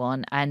and so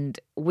on. And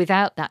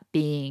without that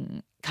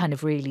being kind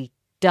of really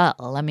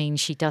dull, I mean,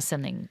 she does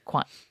something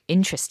quite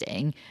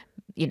interesting.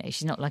 You know,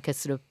 she's not like a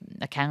sort of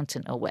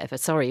accountant or whatever.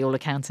 Sorry, all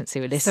accountants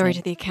who are listening. Sorry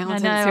to the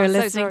accountants who are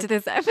listening to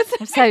this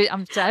episode.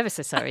 I'm ever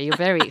so sorry. You're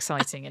very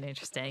exciting and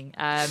interesting.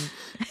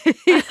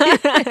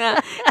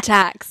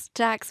 Tax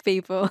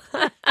people.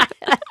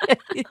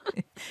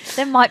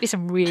 There might be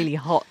some really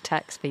hot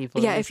tax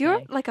people. Yeah, if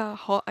you're like a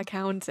hot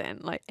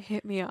accountant, like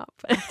hit me up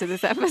after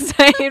this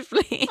episode,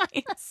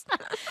 please.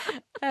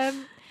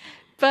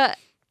 But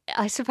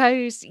I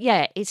suppose,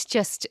 yeah, it's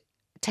just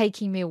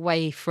taking me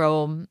away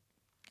from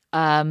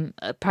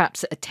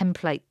perhaps a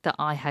template that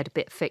I had a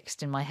bit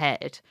fixed in my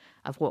head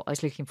of what I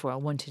was looking for. I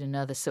wanted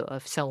another sort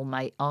of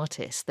soulmate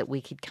artist that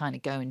we could kind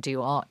of go and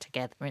do art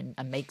together and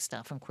make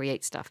stuff and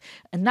create stuff.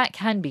 And that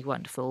can be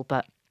wonderful,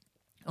 but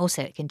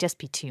also it can just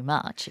be too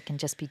much. It can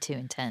just be too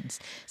intense.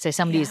 So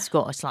somebody who's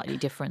got a slightly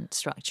different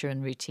structure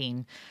and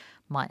routine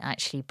might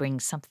actually bring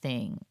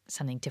something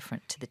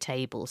different to the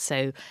table.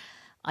 So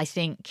I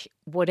think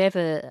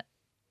whatever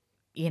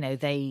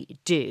they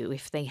do,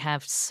 if they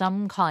have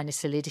some kind of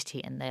solidity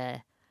in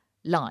their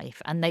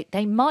life, and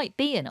they might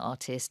be an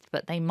artist,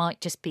 but they might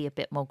just be a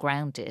bit more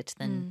grounded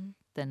than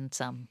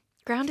some.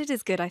 Grounded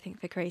is good, I think,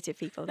 for creative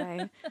people,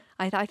 though.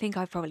 I think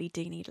I probably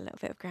do need a little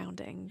bit of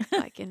grounding,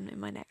 like in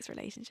my next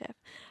relationship.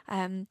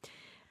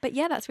 But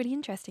yeah, that's really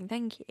interesting.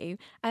 Thank you.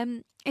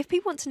 If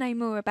people want to know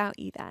more about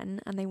you then,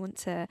 and they want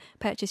to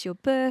purchase your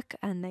book,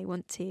 and they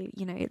want to,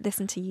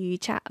 listen to you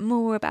chat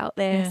more about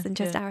this than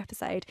just our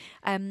episode,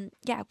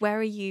 where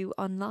are you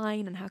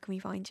online and how can we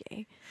find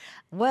you?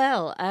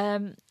 Well,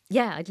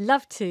 I'd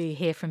love to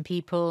hear from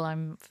people.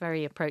 I'm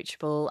very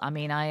approachable. I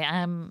mean, I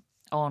am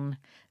on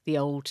the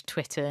old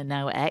Twitter,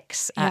 now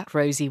X, at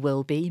Rosie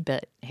Wilby,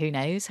 but who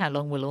knows how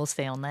long we'll all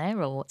stay on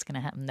there or what's going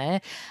to happen there.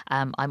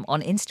 I'm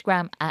on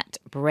Instagram at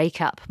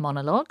Breakup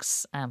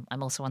Monologues. I'm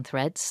also on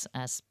Threads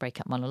as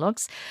Breakup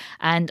Monologues.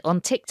 And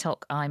on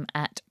TikTok, I'm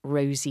at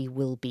Rosie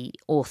Wilby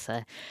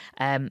Author.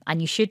 And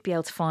you should be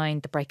able to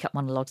find the Breakup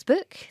Monologues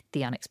book,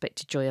 The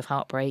Unexpected Joy of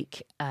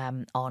Heartbreak,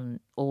 on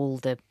all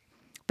the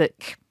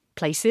book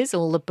places,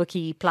 all the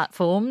bookie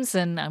platforms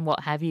and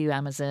what have you,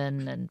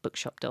 Amazon and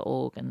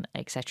bookshop.org and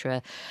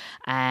etc.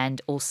 And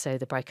also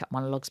the Breakup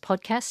Monologues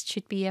podcast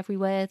should be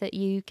everywhere that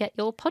you get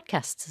your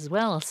podcasts as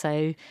well.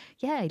 So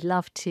yeah, I'd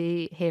love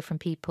to hear from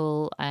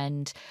people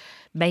and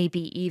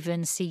maybe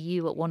even see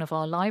you at one of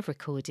our live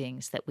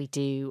recordings that we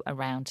do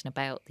around and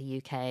about the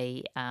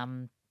UK.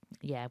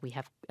 We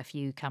have a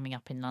few coming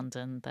up in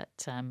London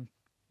that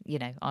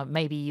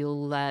maybe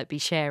you'll be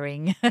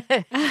sharing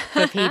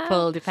for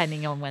people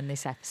depending on when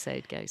this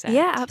episode goes out.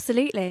 Yeah,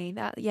 absolutely.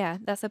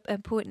 That's an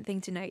important thing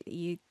to note, that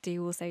you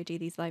do also do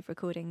these live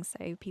recordings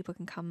so people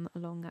can come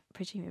along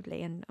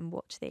presumably and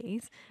watch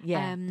these.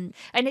 Yeah. And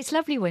it's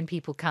lovely when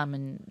people come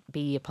and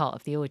be a part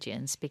of the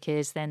audience,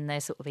 because then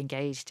they're sort of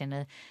engaged in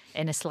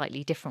a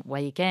slightly different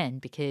way again,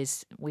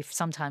 because we've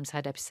sometimes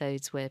had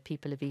episodes where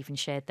people have even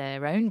shared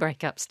their own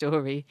breakup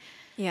story.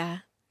 Yeah.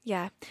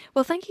 Yeah.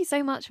 Well, thank you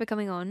so much for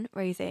coming on,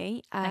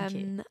 Rosie. Thank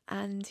you.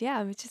 And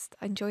I just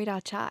enjoyed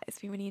our chat. It's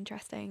been really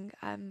interesting,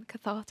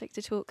 cathartic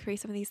to talk through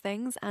some of these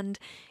things. And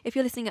if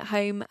you're listening at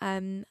home,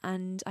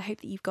 and I hope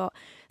that you've got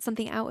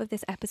something out of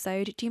this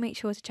episode, do make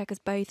sure to check us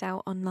both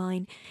out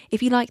online.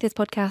 If you like this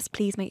podcast,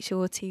 please make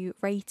sure to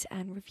rate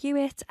and review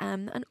it.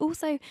 And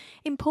also,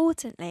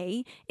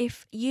 importantly,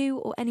 if you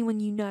or anyone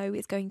you know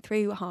is going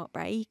through a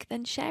heartbreak,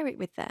 then share it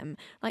with them.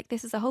 Like,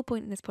 this is the whole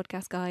point in this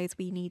podcast, guys.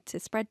 We need to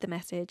spread the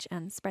message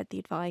and spread the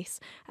advice.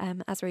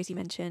 As Rosie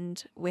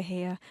mentioned,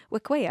 we're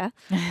queer,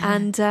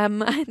 and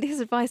this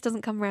advice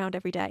doesn't come around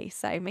every day,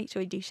 so make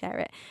sure you do share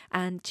it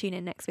and tune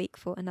in next week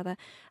for another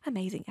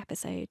amazing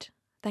episode.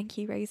 Thank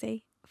you,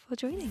 Rosie, for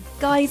joining.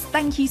 Guys,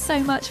 thank you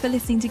so much for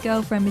listening to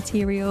Girlfriend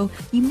Material.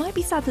 You might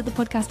be sad that the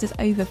podcast is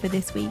over for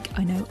this week.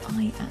 I know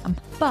I am.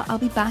 But I'll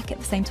be back at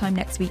the same time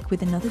next week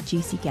with another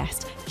juicy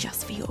guest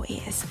just for your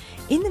ears.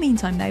 In the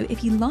meantime, though,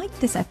 if you liked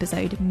this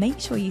episode, make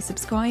sure you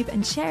subscribe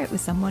and share it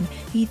with someone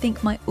who you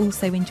think might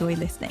also enjoy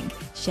listening.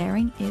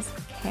 Sharing is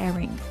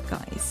caring,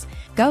 guys.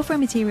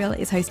 Girlfriend Material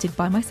is hosted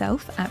by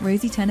myself at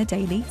Rosie Turner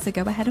Daily, so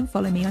go ahead and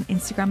follow me on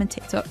Instagram and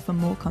TikTok for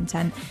more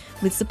content,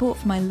 with support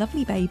from my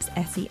lovely babes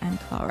Essie and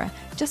Clara,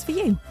 just for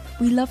you.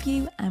 We love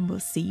you and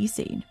we'll see you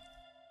soon.